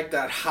the fact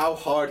that how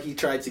hard he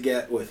tried to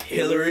get with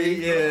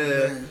Hillary.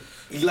 Yeah.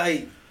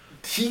 Like,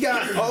 he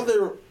got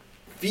other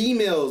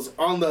females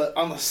on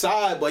the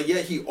side, but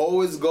yet he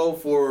always go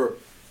for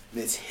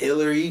Miss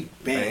Hillary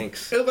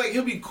Banks. It was like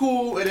he'll be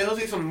cool and then he'll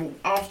say some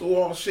off the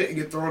wall shit and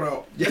get thrown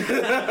out.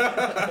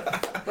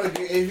 Like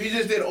if he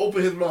just didn't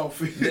open his mouth.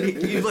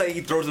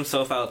 He throws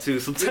himself out too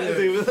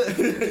sometimes.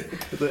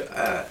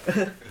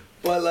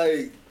 But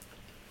like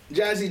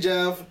Jazzy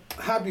Jeff,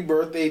 happy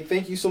birthday.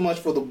 Thank you so much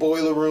for the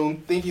boiler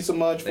room. Thank you so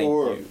much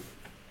for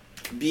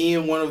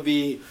being one of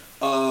the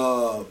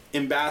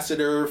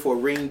ambassador for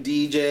Ring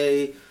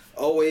DJ.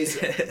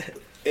 Always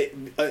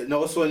and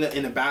also an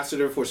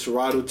ambassador for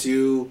Serato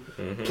too.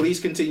 Mm-hmm. Please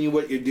continue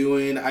what you're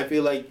doing. I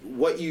feel like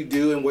what you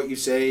do and what you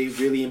say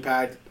really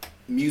impact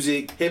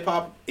music, hip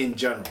hop in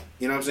general.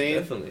 You know what I'm saying?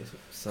 Definitely.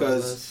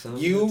 Because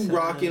you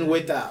rocking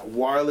with that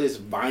wireless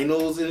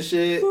vinyls and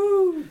shit.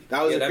 Woo.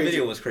 That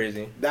video was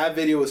crazy. That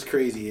video was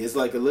crazy. It's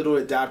like a little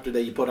adapter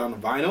that you put on the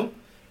vinyl,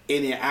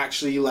 and it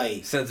actually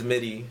like sends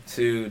MIDI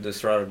to the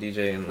Serato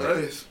DJ. And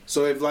nice.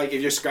 So if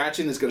you're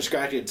scratching, it's gonna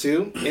scratch it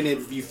too, and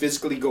if you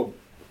physically go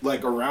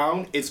like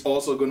around, it's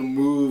also gonna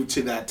move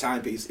to that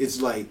timepiece.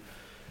 It's like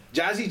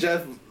Jazzy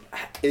Jeff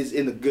is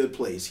in a good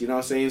place. You know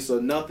what I'm saying? So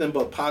nothing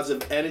but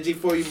positive energy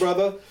for you,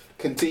 brother.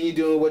 Continue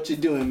doing what you're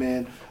doing,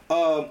 man.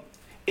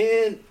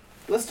 And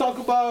let's talk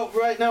about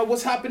right now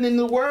what's happening in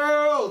the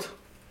world.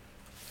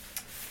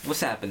 What's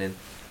happening?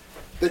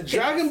 The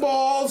Dragon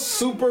Ball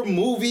Super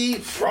movie,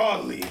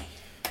 Broadly.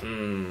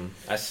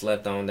 I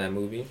slept on that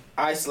movie.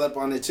 I slept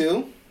on it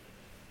too.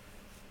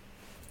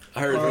 I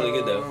heard it's really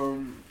good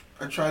though.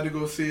 I tried to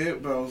go see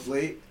it, but I was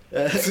late.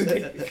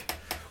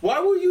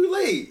 Why were you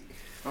late?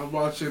 I was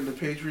watching the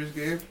Patriots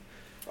game.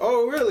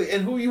 Oh, really?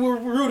 And who you were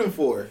rooting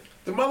for?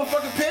 The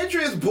motherfucking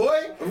Patriots,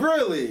 boy.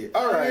 Really?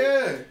 All right.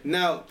 Yeah.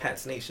 Now,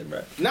 Pats Nation,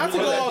 bro. Not to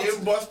go off.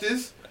 Dave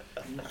Busters.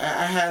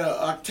 I had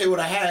I'll tell you what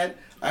I had.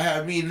 I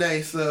had me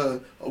nice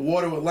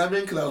water with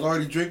lemon because I was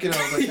already drinking.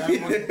 I was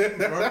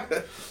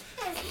like,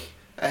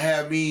 I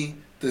had me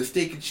the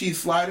steak and cheese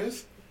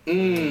sliders.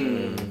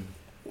 And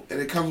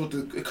it comes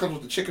with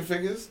the chicken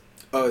fingers.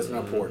 Oh, it's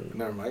not pork.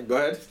 Never mind. Go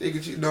ahead. Steak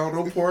and cheese. No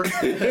pork.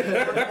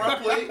 My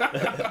plate.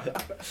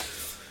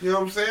 You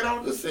know what I'm saying?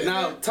 I'm just saying.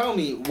 Now, tell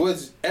me,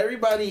 was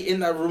everybody in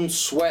that room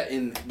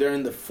sweating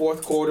during the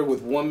fourth quarter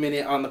with 1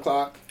 minute on the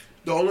clock?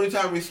 The only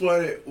time we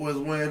sweated was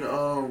when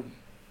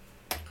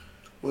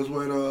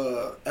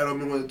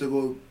Edelman went to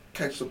go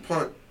catch the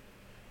punt,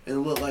 and it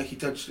looked like he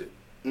touched it.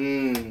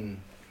 Only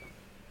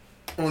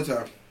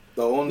time.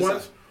 The only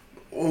time.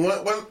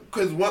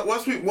 Because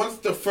once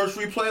the first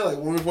replay, like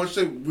when we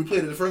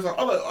replayed it the first time,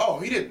 I was like, oh,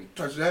 he didn't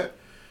touch that.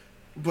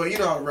 But you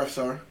know how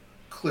refs are.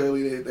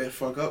 Clearly, they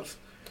fuck ups.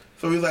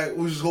 So we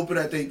was just hoping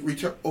that they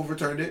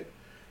overturned it,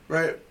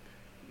 right?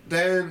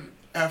 Then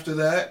after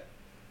that,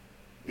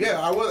 yeah,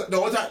 I was the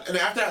only time. And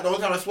after that, the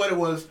only time I sweated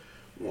was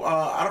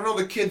I don't know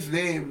the kid's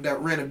name that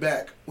ran it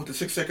back with the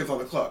 6 seconds on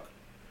the clock.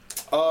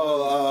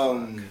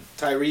 Oh,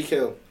 Tyreek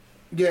Hill.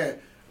 Yeah,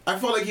 I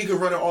felt like he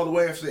could run it all the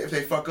way if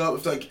they fuck up.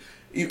 It's like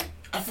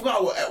I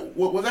forgot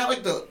what was that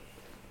like the.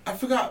 I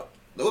forgot.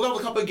 There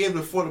was a couple of games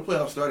before the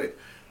playoffs started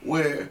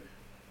where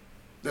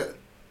they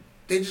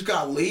just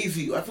got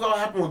lazy. I forgot what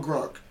happened with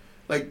Gronk.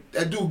 Like,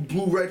 that dude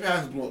blew right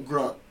past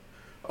Gronk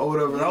or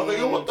whatever. And I was like,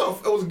 yo, what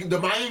the it was the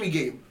Miami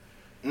game.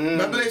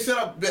 Remember they set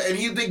up, and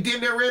they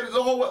ran it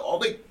the whole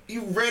way, he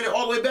ran it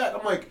all the way back.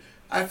 I'm like,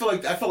 I felt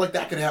like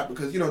that could happen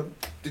because,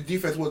 the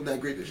defense wasn't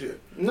that great this year.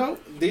 No,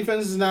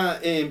 defense is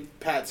not in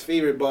Pat's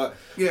favorite, but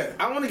yeah,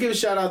 I want to give a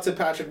shout out to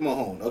Patrick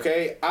Mahone,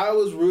 okay? I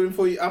was rooting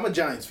for you. I'm a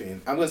Giants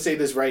fan. I'm going to say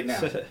this right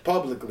now,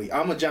 publicly.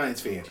 I'm a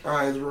Giants fan.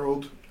 Eyes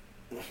rolled.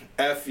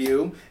 F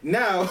you.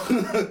 Now,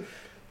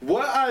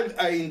 what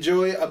I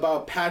enjoy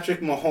about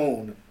Patrick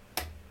Mahone,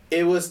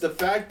 it was the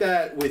fact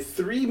that with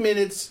 3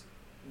 minutes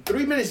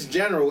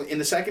general in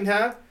the second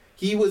half,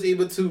 he was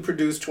able to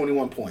produce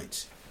 21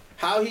 points.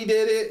 How he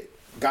did it,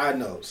 God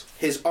knows.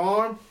 His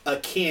arm, a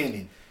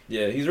cannon.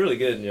 Yeah, he's really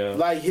good, yeah.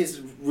 Like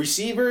his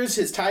receivers,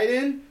 his tight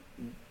end,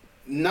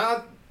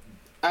 not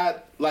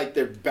at like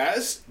their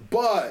best,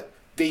 but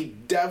they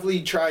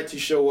definitely tried to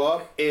show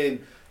up.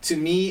 And to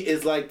me,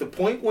 it's like the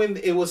point when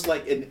it was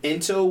like an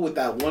into with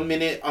that 1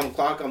 minute on the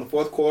clock on the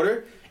fourth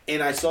quarter,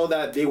 and I saw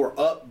that they were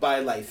up by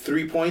like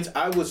 3 points.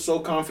 I was so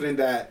confident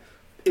that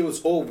it was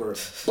over,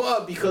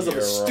 but because of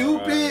a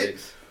stupid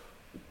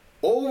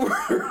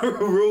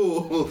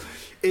overrule,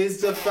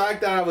 is the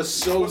fact that I was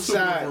so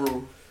sad.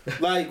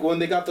 Like when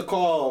they got the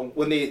call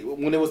when it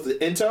was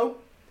the into,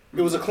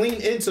 it was a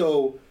clean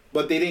into,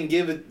 but they didn't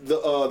give it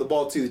the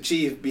ball to the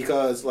Chief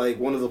because like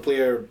one of the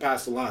player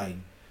passed the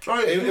line. Oh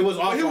yeah, it was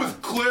offside. He was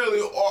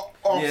clearly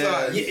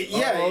offside.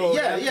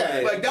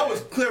 Yeah. Like that was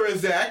clear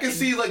as that. I can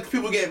see like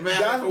people getting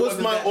mad. That was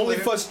my only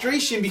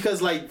frustration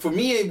because like for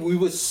me we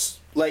was.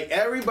 Like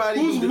everybody,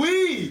 who's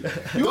we?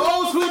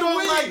 Those who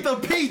don't like the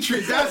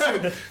Patriots. That's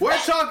what we're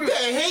talking. The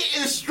hate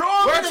is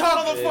strong. We're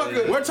talking.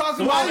 Motherfucker. We're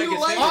talking about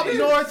up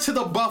north to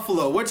the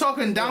Buffalo. We're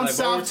talking down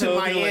south to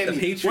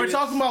Miami. We're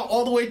talking about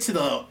all the way to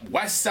the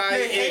west side.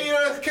 They hate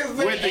us because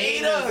they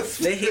hate us.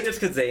 They hate us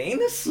because they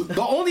ain't us.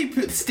 The only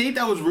state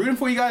that was rooting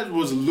for you guys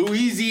was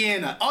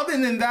Louisiana. Other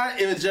than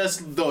that, it was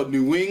just the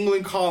New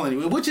England colony,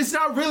 which is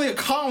not really a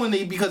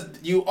colony because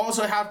you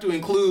also have to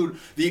include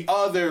the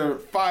other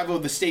 5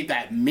 of the state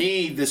that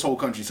made this whole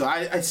country. So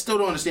I still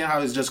don't understand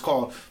how it's just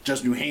called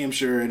just New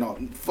Hampshire and all.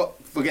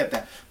 Forget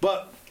that.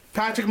 But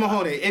Patrick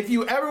Mahoney, if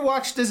you ever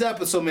watch this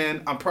episode,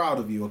 man, I'm proud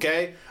of you,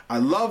 okay? I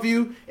love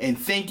you, and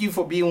thank you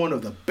for being one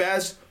of the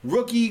best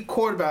rookie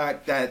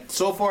quarterback that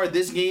so far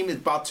this game is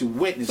about to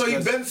witness. So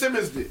Ben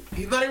Simmons did.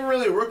 He's not even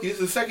really a rookie. This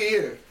is his second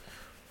year.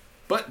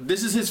 But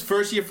this is his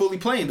first year fully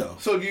playing, though.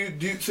 So do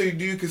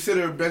you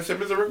consider Ben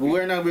Simmons a rookie?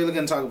 We're not really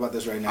going to talk about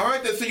this right now. All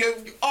right, then. So you.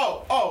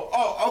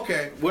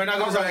 Okay. We're not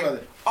going to talk about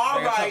it. All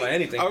Talk about right.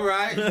 anything. All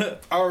right.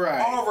 All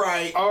right. All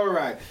right. All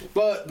right.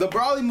 But the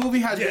Brawley movie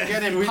has been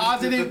getting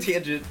positive The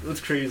tangent.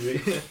 That's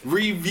crazy.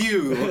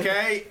 review,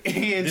 okay?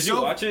 And Did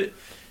you watch it?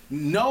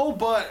 No,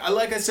 but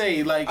like I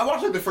say, like I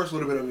watched like the first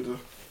little bit of it though.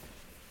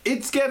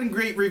 it's getting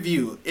great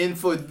review. And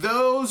for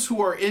those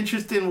who are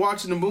interested in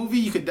watching the movie,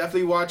 you could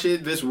definitely watch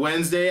it this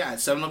Wednesday at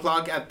 7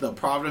 o'clock at the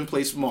Providence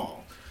Place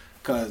Mall.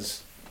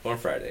 Or on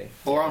Friday.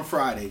 Or on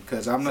Friday,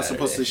 because I'm not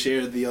supposed to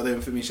share the other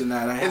information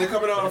that I have. Is it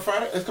coming out on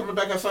Friday? It's coming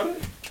back on Sunday?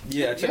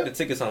 Yeah, I checked the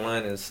tickets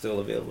online and it's still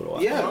available to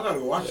watch. Yeah. Oh, I gotta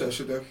go watch that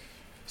shit then.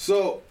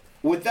 So,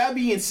 with that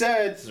being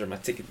said, These are my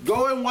tickets.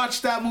 go and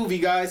watch that movie,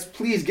 guys.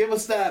 Please give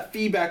us that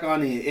feedback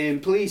on it.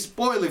 And please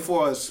spoil it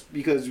for us,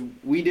 because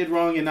we did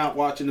wrong in not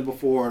watching it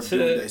before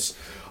doing this.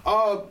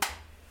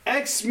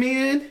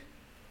 X-Men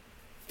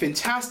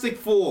Fantastic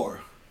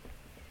Four.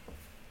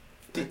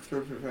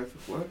 X-Men Fantastic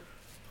what?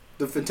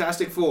 The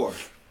Fantastic Four.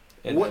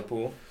 And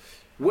Deadpool.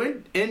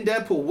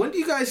 When do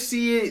you guys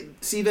see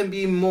them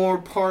being more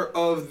part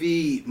of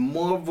the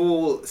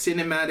Marvel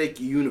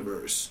Cinematic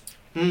Universe?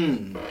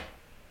 The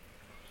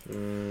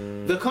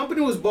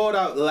company was bought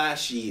out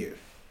last year.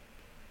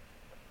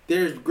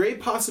 There's great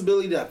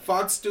possibility that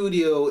Fox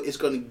Studio is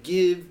going to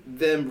give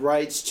them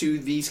rights to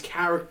these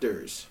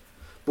characters.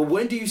 But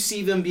when do you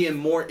see them being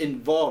more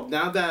involved?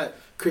 Now that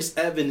Chris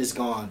Evans is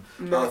gone,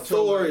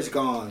 Thor is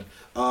gone.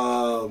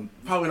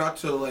 Probably not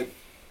till like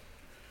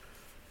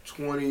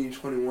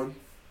 2021.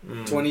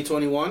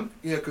 2021?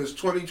 Yeah, because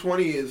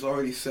 2020 is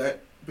already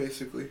set,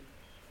 basically.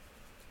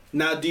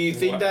 Now, do you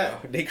think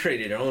that... They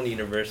created their own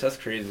universe. That's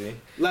crazy.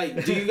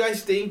 Like, do you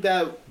guys think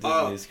that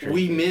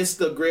we missed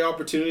the great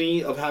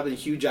opportunity of having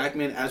Hugh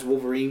Jackman as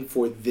Wolverine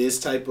for this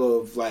type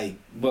of, like,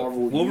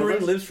 Marvel Wolverine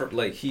universe? lives for,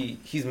 like,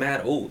 he's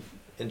mad old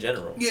in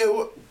general. Yeah,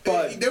 well,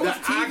 but there was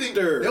the teasing.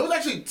 actor... There was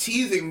actually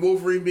teasing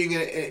Wolverine being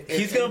in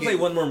He's going to play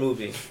one more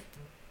movie.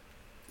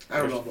 I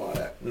don't know about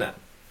that. Nah.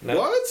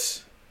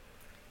 What?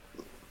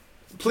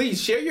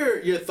 Please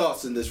share your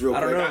thoughts in this real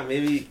quick. I don't know.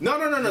 Maybe. No.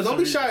 Don't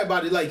be shy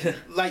about it.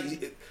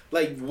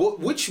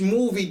 Which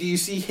movie do you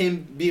see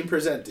him being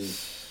presented?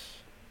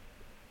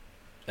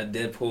 A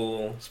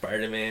Deadpool,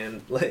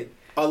 Spider-Man, like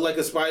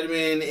a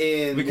Spider-Man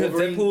and because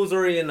Wolverine? Deadpool's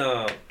already in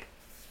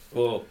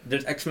well,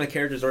 there's X-Men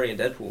characters already in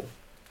Deadpool.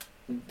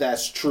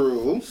 That's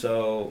true.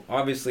 So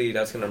obviously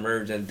that's gonna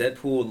merge, and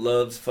Deadpool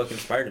loves fucking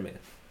Spider-Man.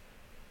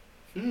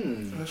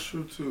 That's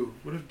true too.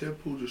 What if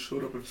Deadpool just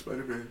showed up in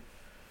Spider-Man?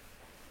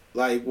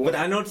 But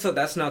I know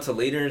that's not till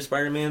later in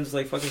Spider-Man's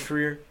like fucking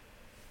career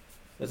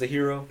as a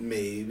hero.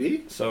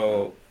 Maybe.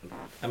 So,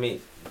 I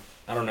mean,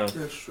 I don't know.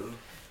 That's true.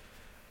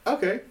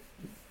 Okay.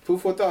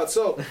 Food for thought.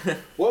 So,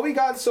 what we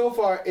got so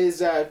far is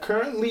that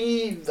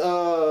currently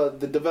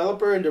the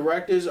developer and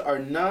directors are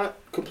not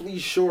completely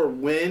sure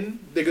when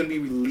they're going to be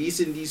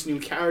releasing these new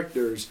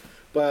characters,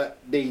 but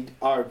they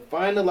are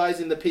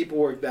finalizing the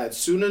paperwork that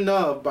soon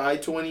enough, by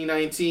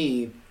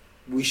 2019,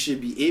 we should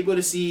be able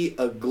to see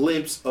a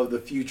glimpse of the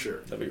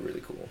future. That'd be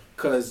really cool.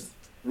 Because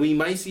we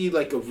might see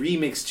like a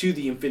remix to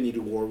the Infinity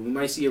War. We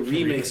might see a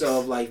remix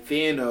of like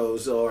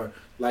Thanos, or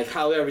like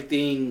how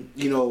everything,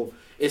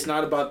 it's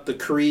not about the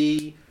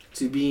Kree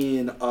to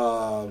being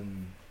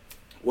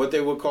what they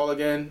would call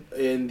again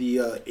in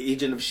the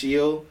Agent of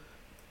S.H.I.E.L.D.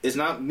 It's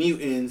not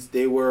mutants.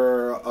 They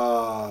were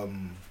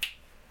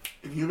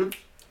Inhumans?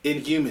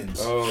 Inhumans.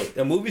 Oh,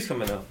 a movie's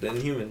coming out. The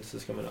Inhumans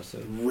is coming out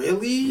soon.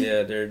 Really?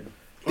 Yeah, Their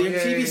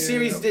TV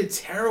series did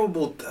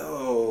terrible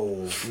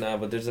though. Nah,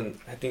 but there's let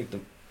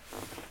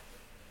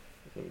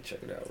me check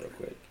it out real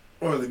quick.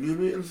 Or the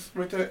Mutants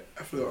like that?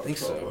 I think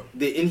so.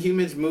 The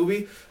Inhumans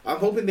movie. I'm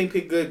hoping they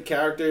pick good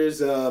characters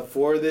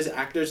for this,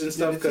 actors and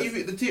stuff.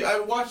 Yeah, I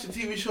watched the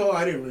TV show.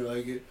 I didn't really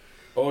like it.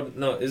 Oh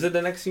no, is it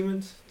the next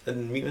Humans? The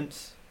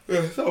Mutants?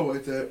 Yeah, something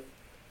like that.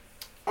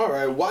 All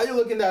right, while you're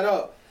looking that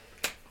up,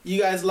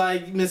 you guys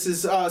like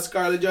Mrs.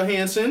 Scarlett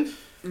Johansson?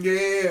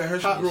 Yeah, her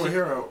she's growing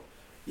hair out.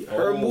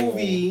 Her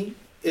movie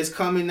is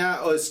coming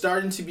out, or is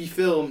starting to be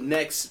filmed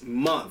next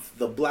month.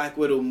 The Black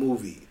Widow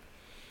movie.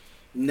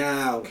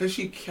 Now, can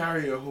she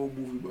carry a whole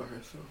movie by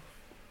herself?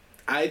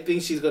 I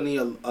think she's gonna need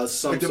some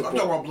support. I'm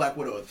talking about Black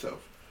Widow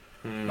itself,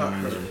 not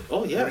her.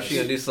 Oh yeah, she's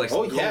gonna do some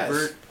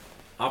covert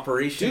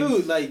operations.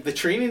 Dude, like the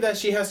training that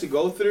she has to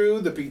go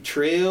through, the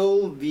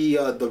betrayal,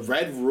 the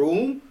Red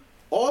Room,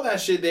 all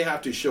that shit. They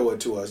have to show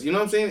it to us. You know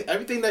what I'm saying?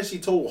 Everything that she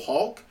told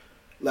Hulk,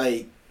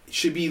 like,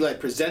 should be like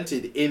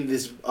presented in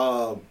this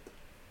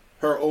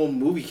her own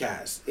movie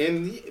cast,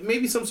 and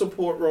maybe some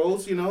support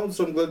roles.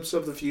 Some glimpse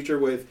of the future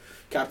with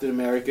Captain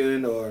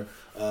American or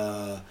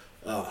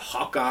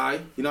Hawkeye.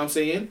 You know what I'm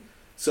saying?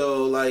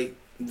 So like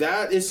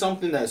that is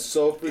something that's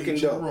so freaking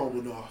dope.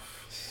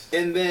 Romanoff.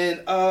 And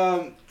then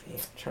Damn,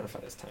 I'm trying to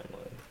find his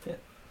timeline. Yeah.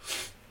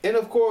 And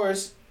of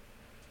course,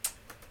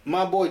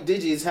 my boy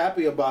Digi is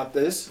happy about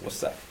this. What's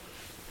that?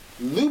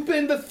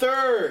 Lupin the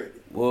Third.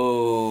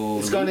 Whoa.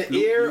 It's gonna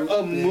air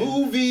a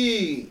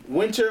movie,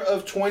 winter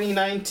of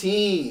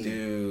 2019.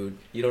 Dude,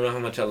 you don't know how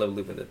much I love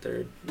Lupin the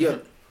Third. Yeah,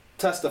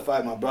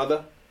 testify, my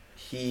brother.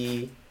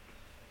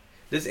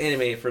 This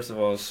anime, first of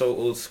all, is so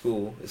old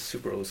school. It's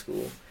super old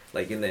school,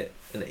 like in the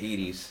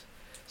 80s.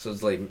 So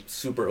it's like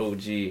super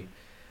OG. It's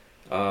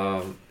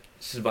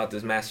just about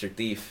this master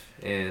thief,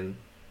 and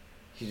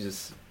he's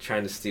just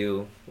trying to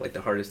steal like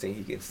the hardest thing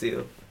he can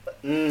steal.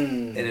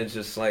 And it's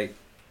just like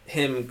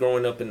him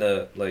growing up in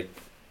the like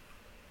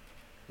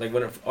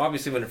when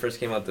it first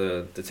came out,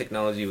 the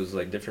technology was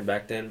like different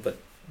back then, but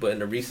in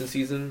the recent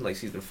season, like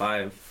season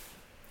 5,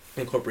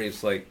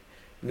 incorporates like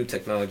new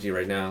technology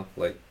right now,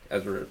 like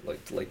as we're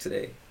like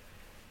today.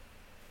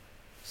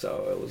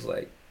 So it was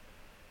like,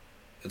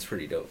 it's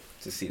pretty dope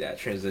to see that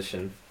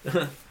transition.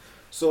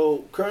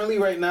 So currently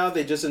right now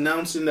they're just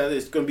announcing that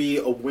it's gonna be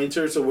a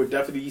winter, so we're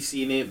definitely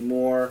seeing it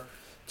more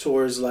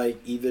towards like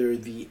either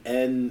the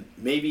end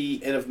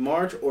of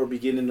March or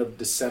beginning of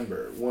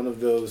December, one of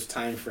those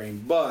time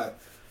frame. But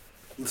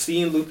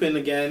seeing Lupin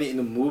again in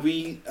the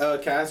movie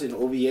cast in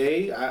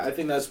OVA, I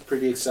think that's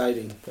pretty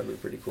exciting. That'd be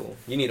pretty cool.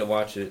 You need to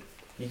watch it.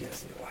 You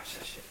guys need to watch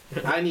that shit.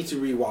 I need to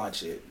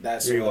rewatch it.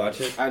 That's rewatch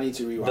it. I need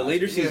to rewatch. The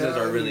later seasons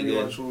are really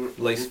good.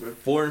 Like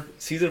Lupin.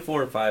 Season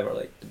 4 and 5 are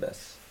like the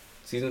best.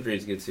 Season 3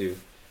 is good too,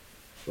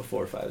 but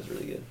 4 and 5 is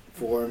really good.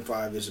 4 and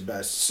 5 is the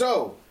best.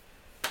 So,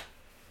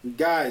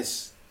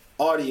 guys,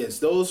 audience,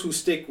 those who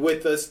stick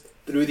with us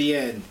through the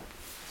end,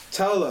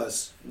 tell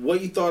us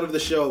what you thought of the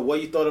show,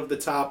 what you thought of the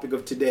topic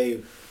of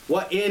today.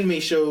 What anime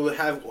show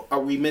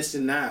are we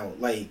missing now?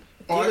 Like,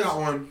 I got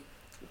one.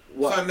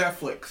 What? It's on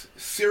Netflix.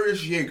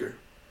 Sirius Jaeger.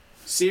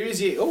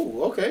 Sirius Jaeger.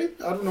 Oh, okay.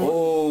 I don't know.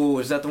 Oh,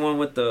 is that the one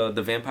with the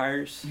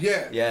vampires?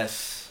 Yeah.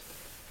 Yes.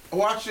 I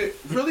watched it.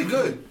 Really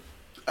good.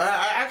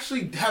 I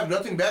actually have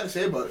nothing bad to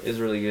say about it. It's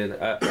really good.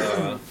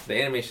 The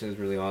animation is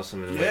really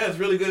awesome. And yeah, it's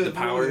really good. The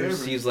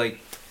powers. He's like,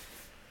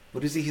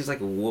 what is he? He's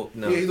like a wolf.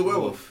 No, yeah, he's a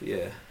werewolf.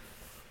 Yeah.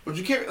 But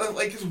you can't,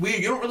 like, it's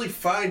weird. You don't really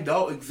find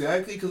out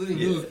exactly because he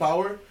didn't use his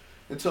power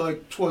until,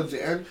 like, towards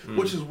the end,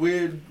 which is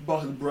weird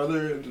about his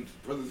brother and his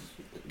brother's.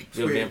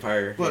 The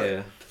vampire, but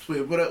yeah. It's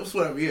weird, but it's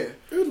whatever, yeah.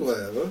 It's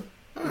whatever.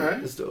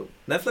 Alright. It's dope.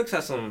 Netflix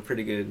has some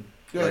pretty good,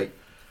 like,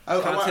 I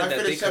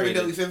finished 7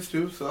 Deadly Sins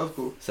too, so that was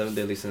cool. 7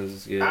 Deadly Sins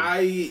is good.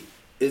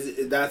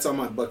 That's on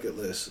my bucket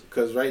list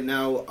because right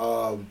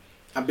now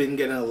I've been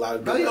getting a lot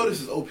of.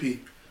 Meliodas is OP.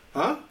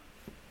 Huh?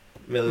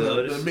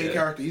 Meliodas, the main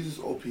character, he's just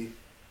OP.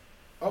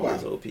 Oh wow.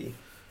 He's OP.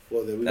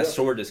 Well, there we that go.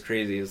 sword is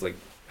crazy. It's like.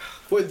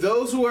 For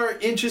those who are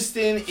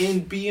interested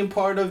in being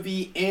part of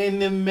the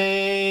anime,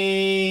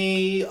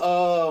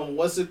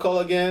 what's it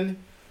called again?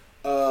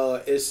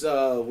 It's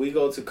we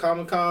go to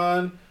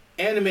Comic-Con,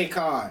 Anime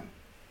Con.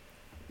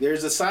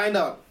 There's a sign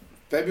up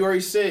February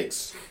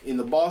 6th in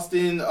the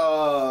Boston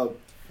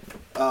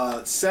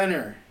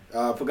Center.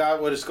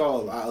 Forgot what it's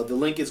called. The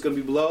link is gonna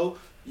be below.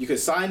 You can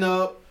sign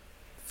up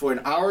for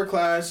an hour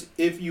class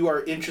if you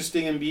are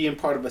interested in being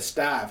part of a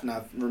staff.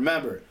 Now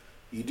remember,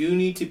 you do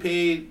need to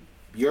pay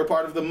your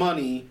part of the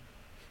money,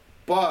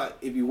 but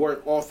if you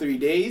work all 3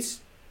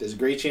 days, there's a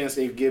great chance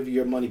they give you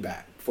your money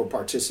back for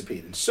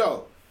participating.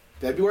 So,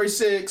 February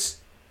 6th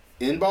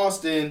in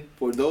Boston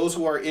for those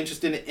who are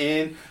interested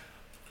in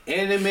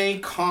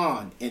Anime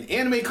Con. And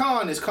Anime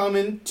Con is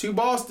coming to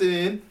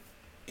Boston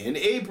in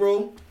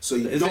April. So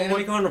you is don't it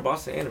Anime Con or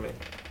Boston Anime?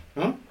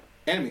 Huh?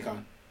 Anime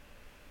Con.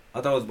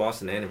 I thought it was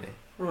Boston Anime.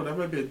 Bro, that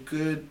might be a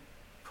good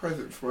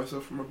present for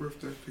myself for my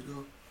birthday to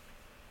go.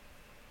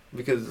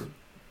 Because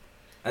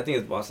I think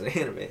it's Boston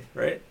Anime,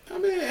 right? I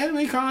mean,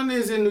 Anime Con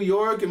is in New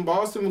York and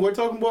Boston. We're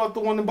talking about the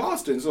one in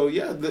Boston. So,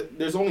 yeah,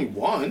 there's only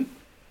one.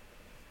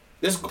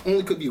 There's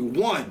only could be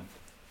one.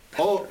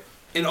 Oh,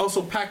 and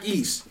also PAC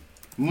East,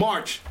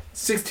 March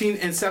 16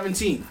 and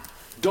 17.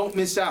 Don't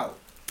miss out.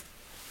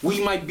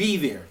 We might be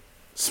there.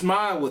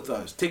 Smile with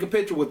us. Take a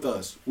picture with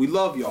us. We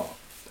love y'all.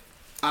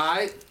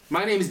 Alright?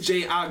 My name is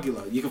Jay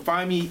Aguila. You can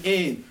find me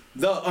in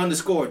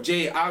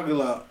 _Jay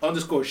Aguila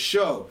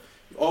 _show.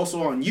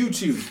 Also on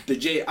YouTube, The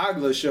Jay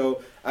Aguila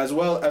Show, as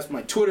well as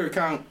my Twitter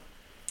account,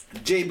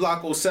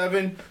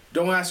 JBlock07.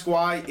 Don't ask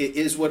why, it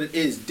is what it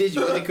is. Digi,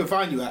 where they can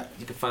find you at?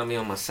 You can find me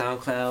on my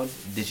SoundCloud,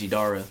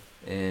 Digidara,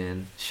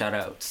 and shout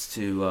outs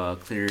to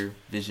Clear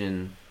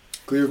Vision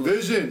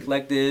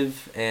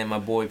Collective and my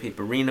boy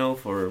Paperino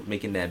for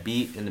making that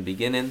beat in the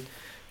beginning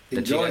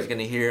that you guys are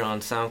gonna hear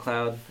on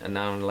SoundCloud and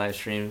now on the live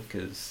stream,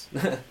 because you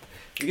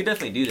could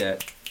definitely do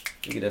that.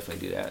 We could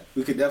definitely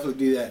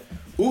do that.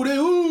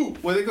 Ooh,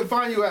 where they can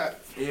find you at?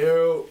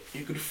 Yo,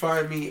 you can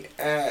find me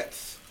at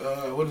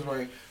what is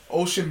my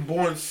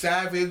Oceanborn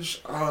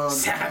Savage on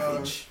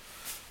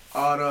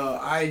on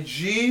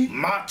IG.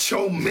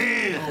 Macho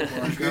Man.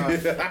 Oh my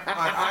god.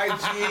 On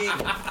IG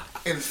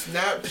and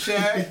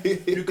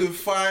Snapchat. You can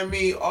find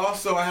me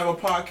also. I have a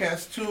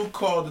podcast too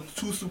called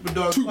the Two Stupid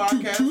Dogs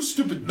Podcast. Two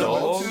Stupid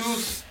Dogs. Number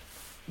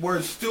 2,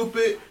 word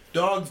stupid.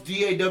 Dogs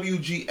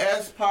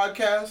DAWGS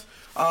podcast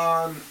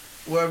on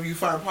wherever you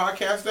find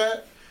podcasts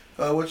at,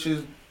 which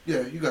is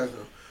you guys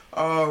know.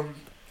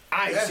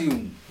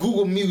 iTunes,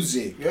 Google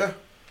Music,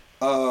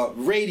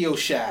 Radio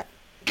Shack.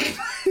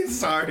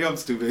 Sorry, I'm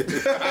stupid.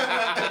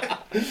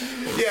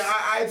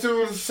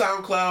 iTunes,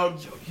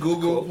 SoundCloud,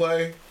 Google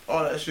Play,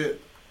 all that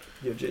shit.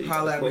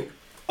 Holla at me.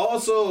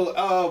 Also,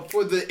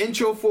 for the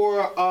intro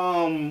for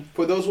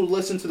those who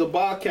listen to the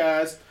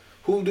podcast,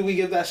 who do we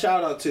give that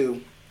shout out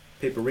to?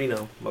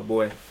 Paperino, my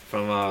boy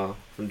from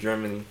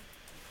Germany.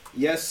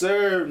 Yes,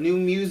 sir. New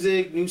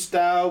music, new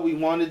style. We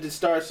wanted to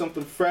start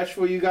something fresh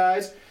for you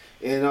guys,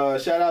 and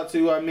shout out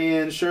to our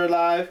man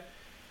SureLive,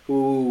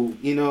 who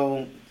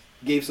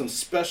gave some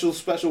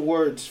special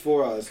words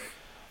for us.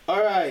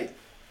 All right,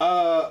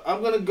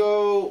 I'm gonna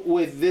go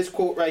with this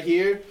quote right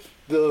here.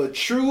 The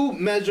true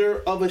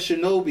measure of a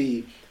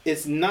shinobi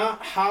is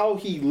not how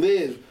he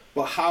lives,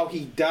 but how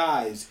he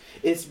dies.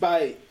 It's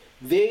by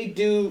they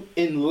do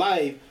in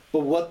life,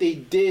 but what they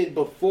did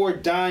before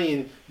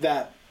dying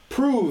that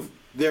prove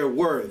their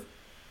worth.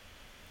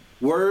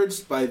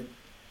 Words by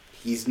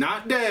He's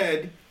Not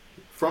Dead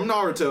from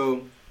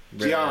Naruto,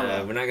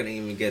 Jiraiya. We're not gonna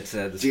even get to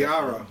that.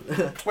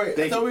 Jiraiya. Wait,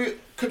 I thought we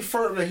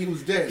confirmed that he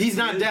was dead. He's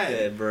not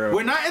dead, bro.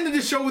 We're not ending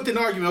the show with an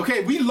argument,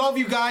 okay? We love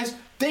you guys.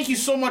 Thank you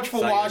so much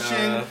for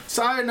watching.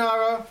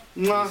 Sayonara.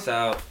 Mwah. Peace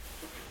out.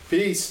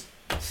 Peace.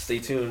 Stay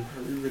tuned.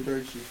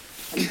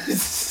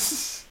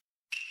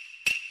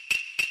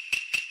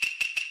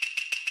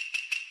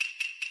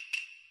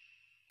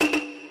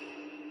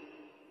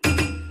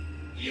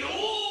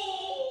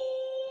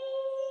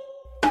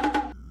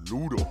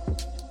 Ludo.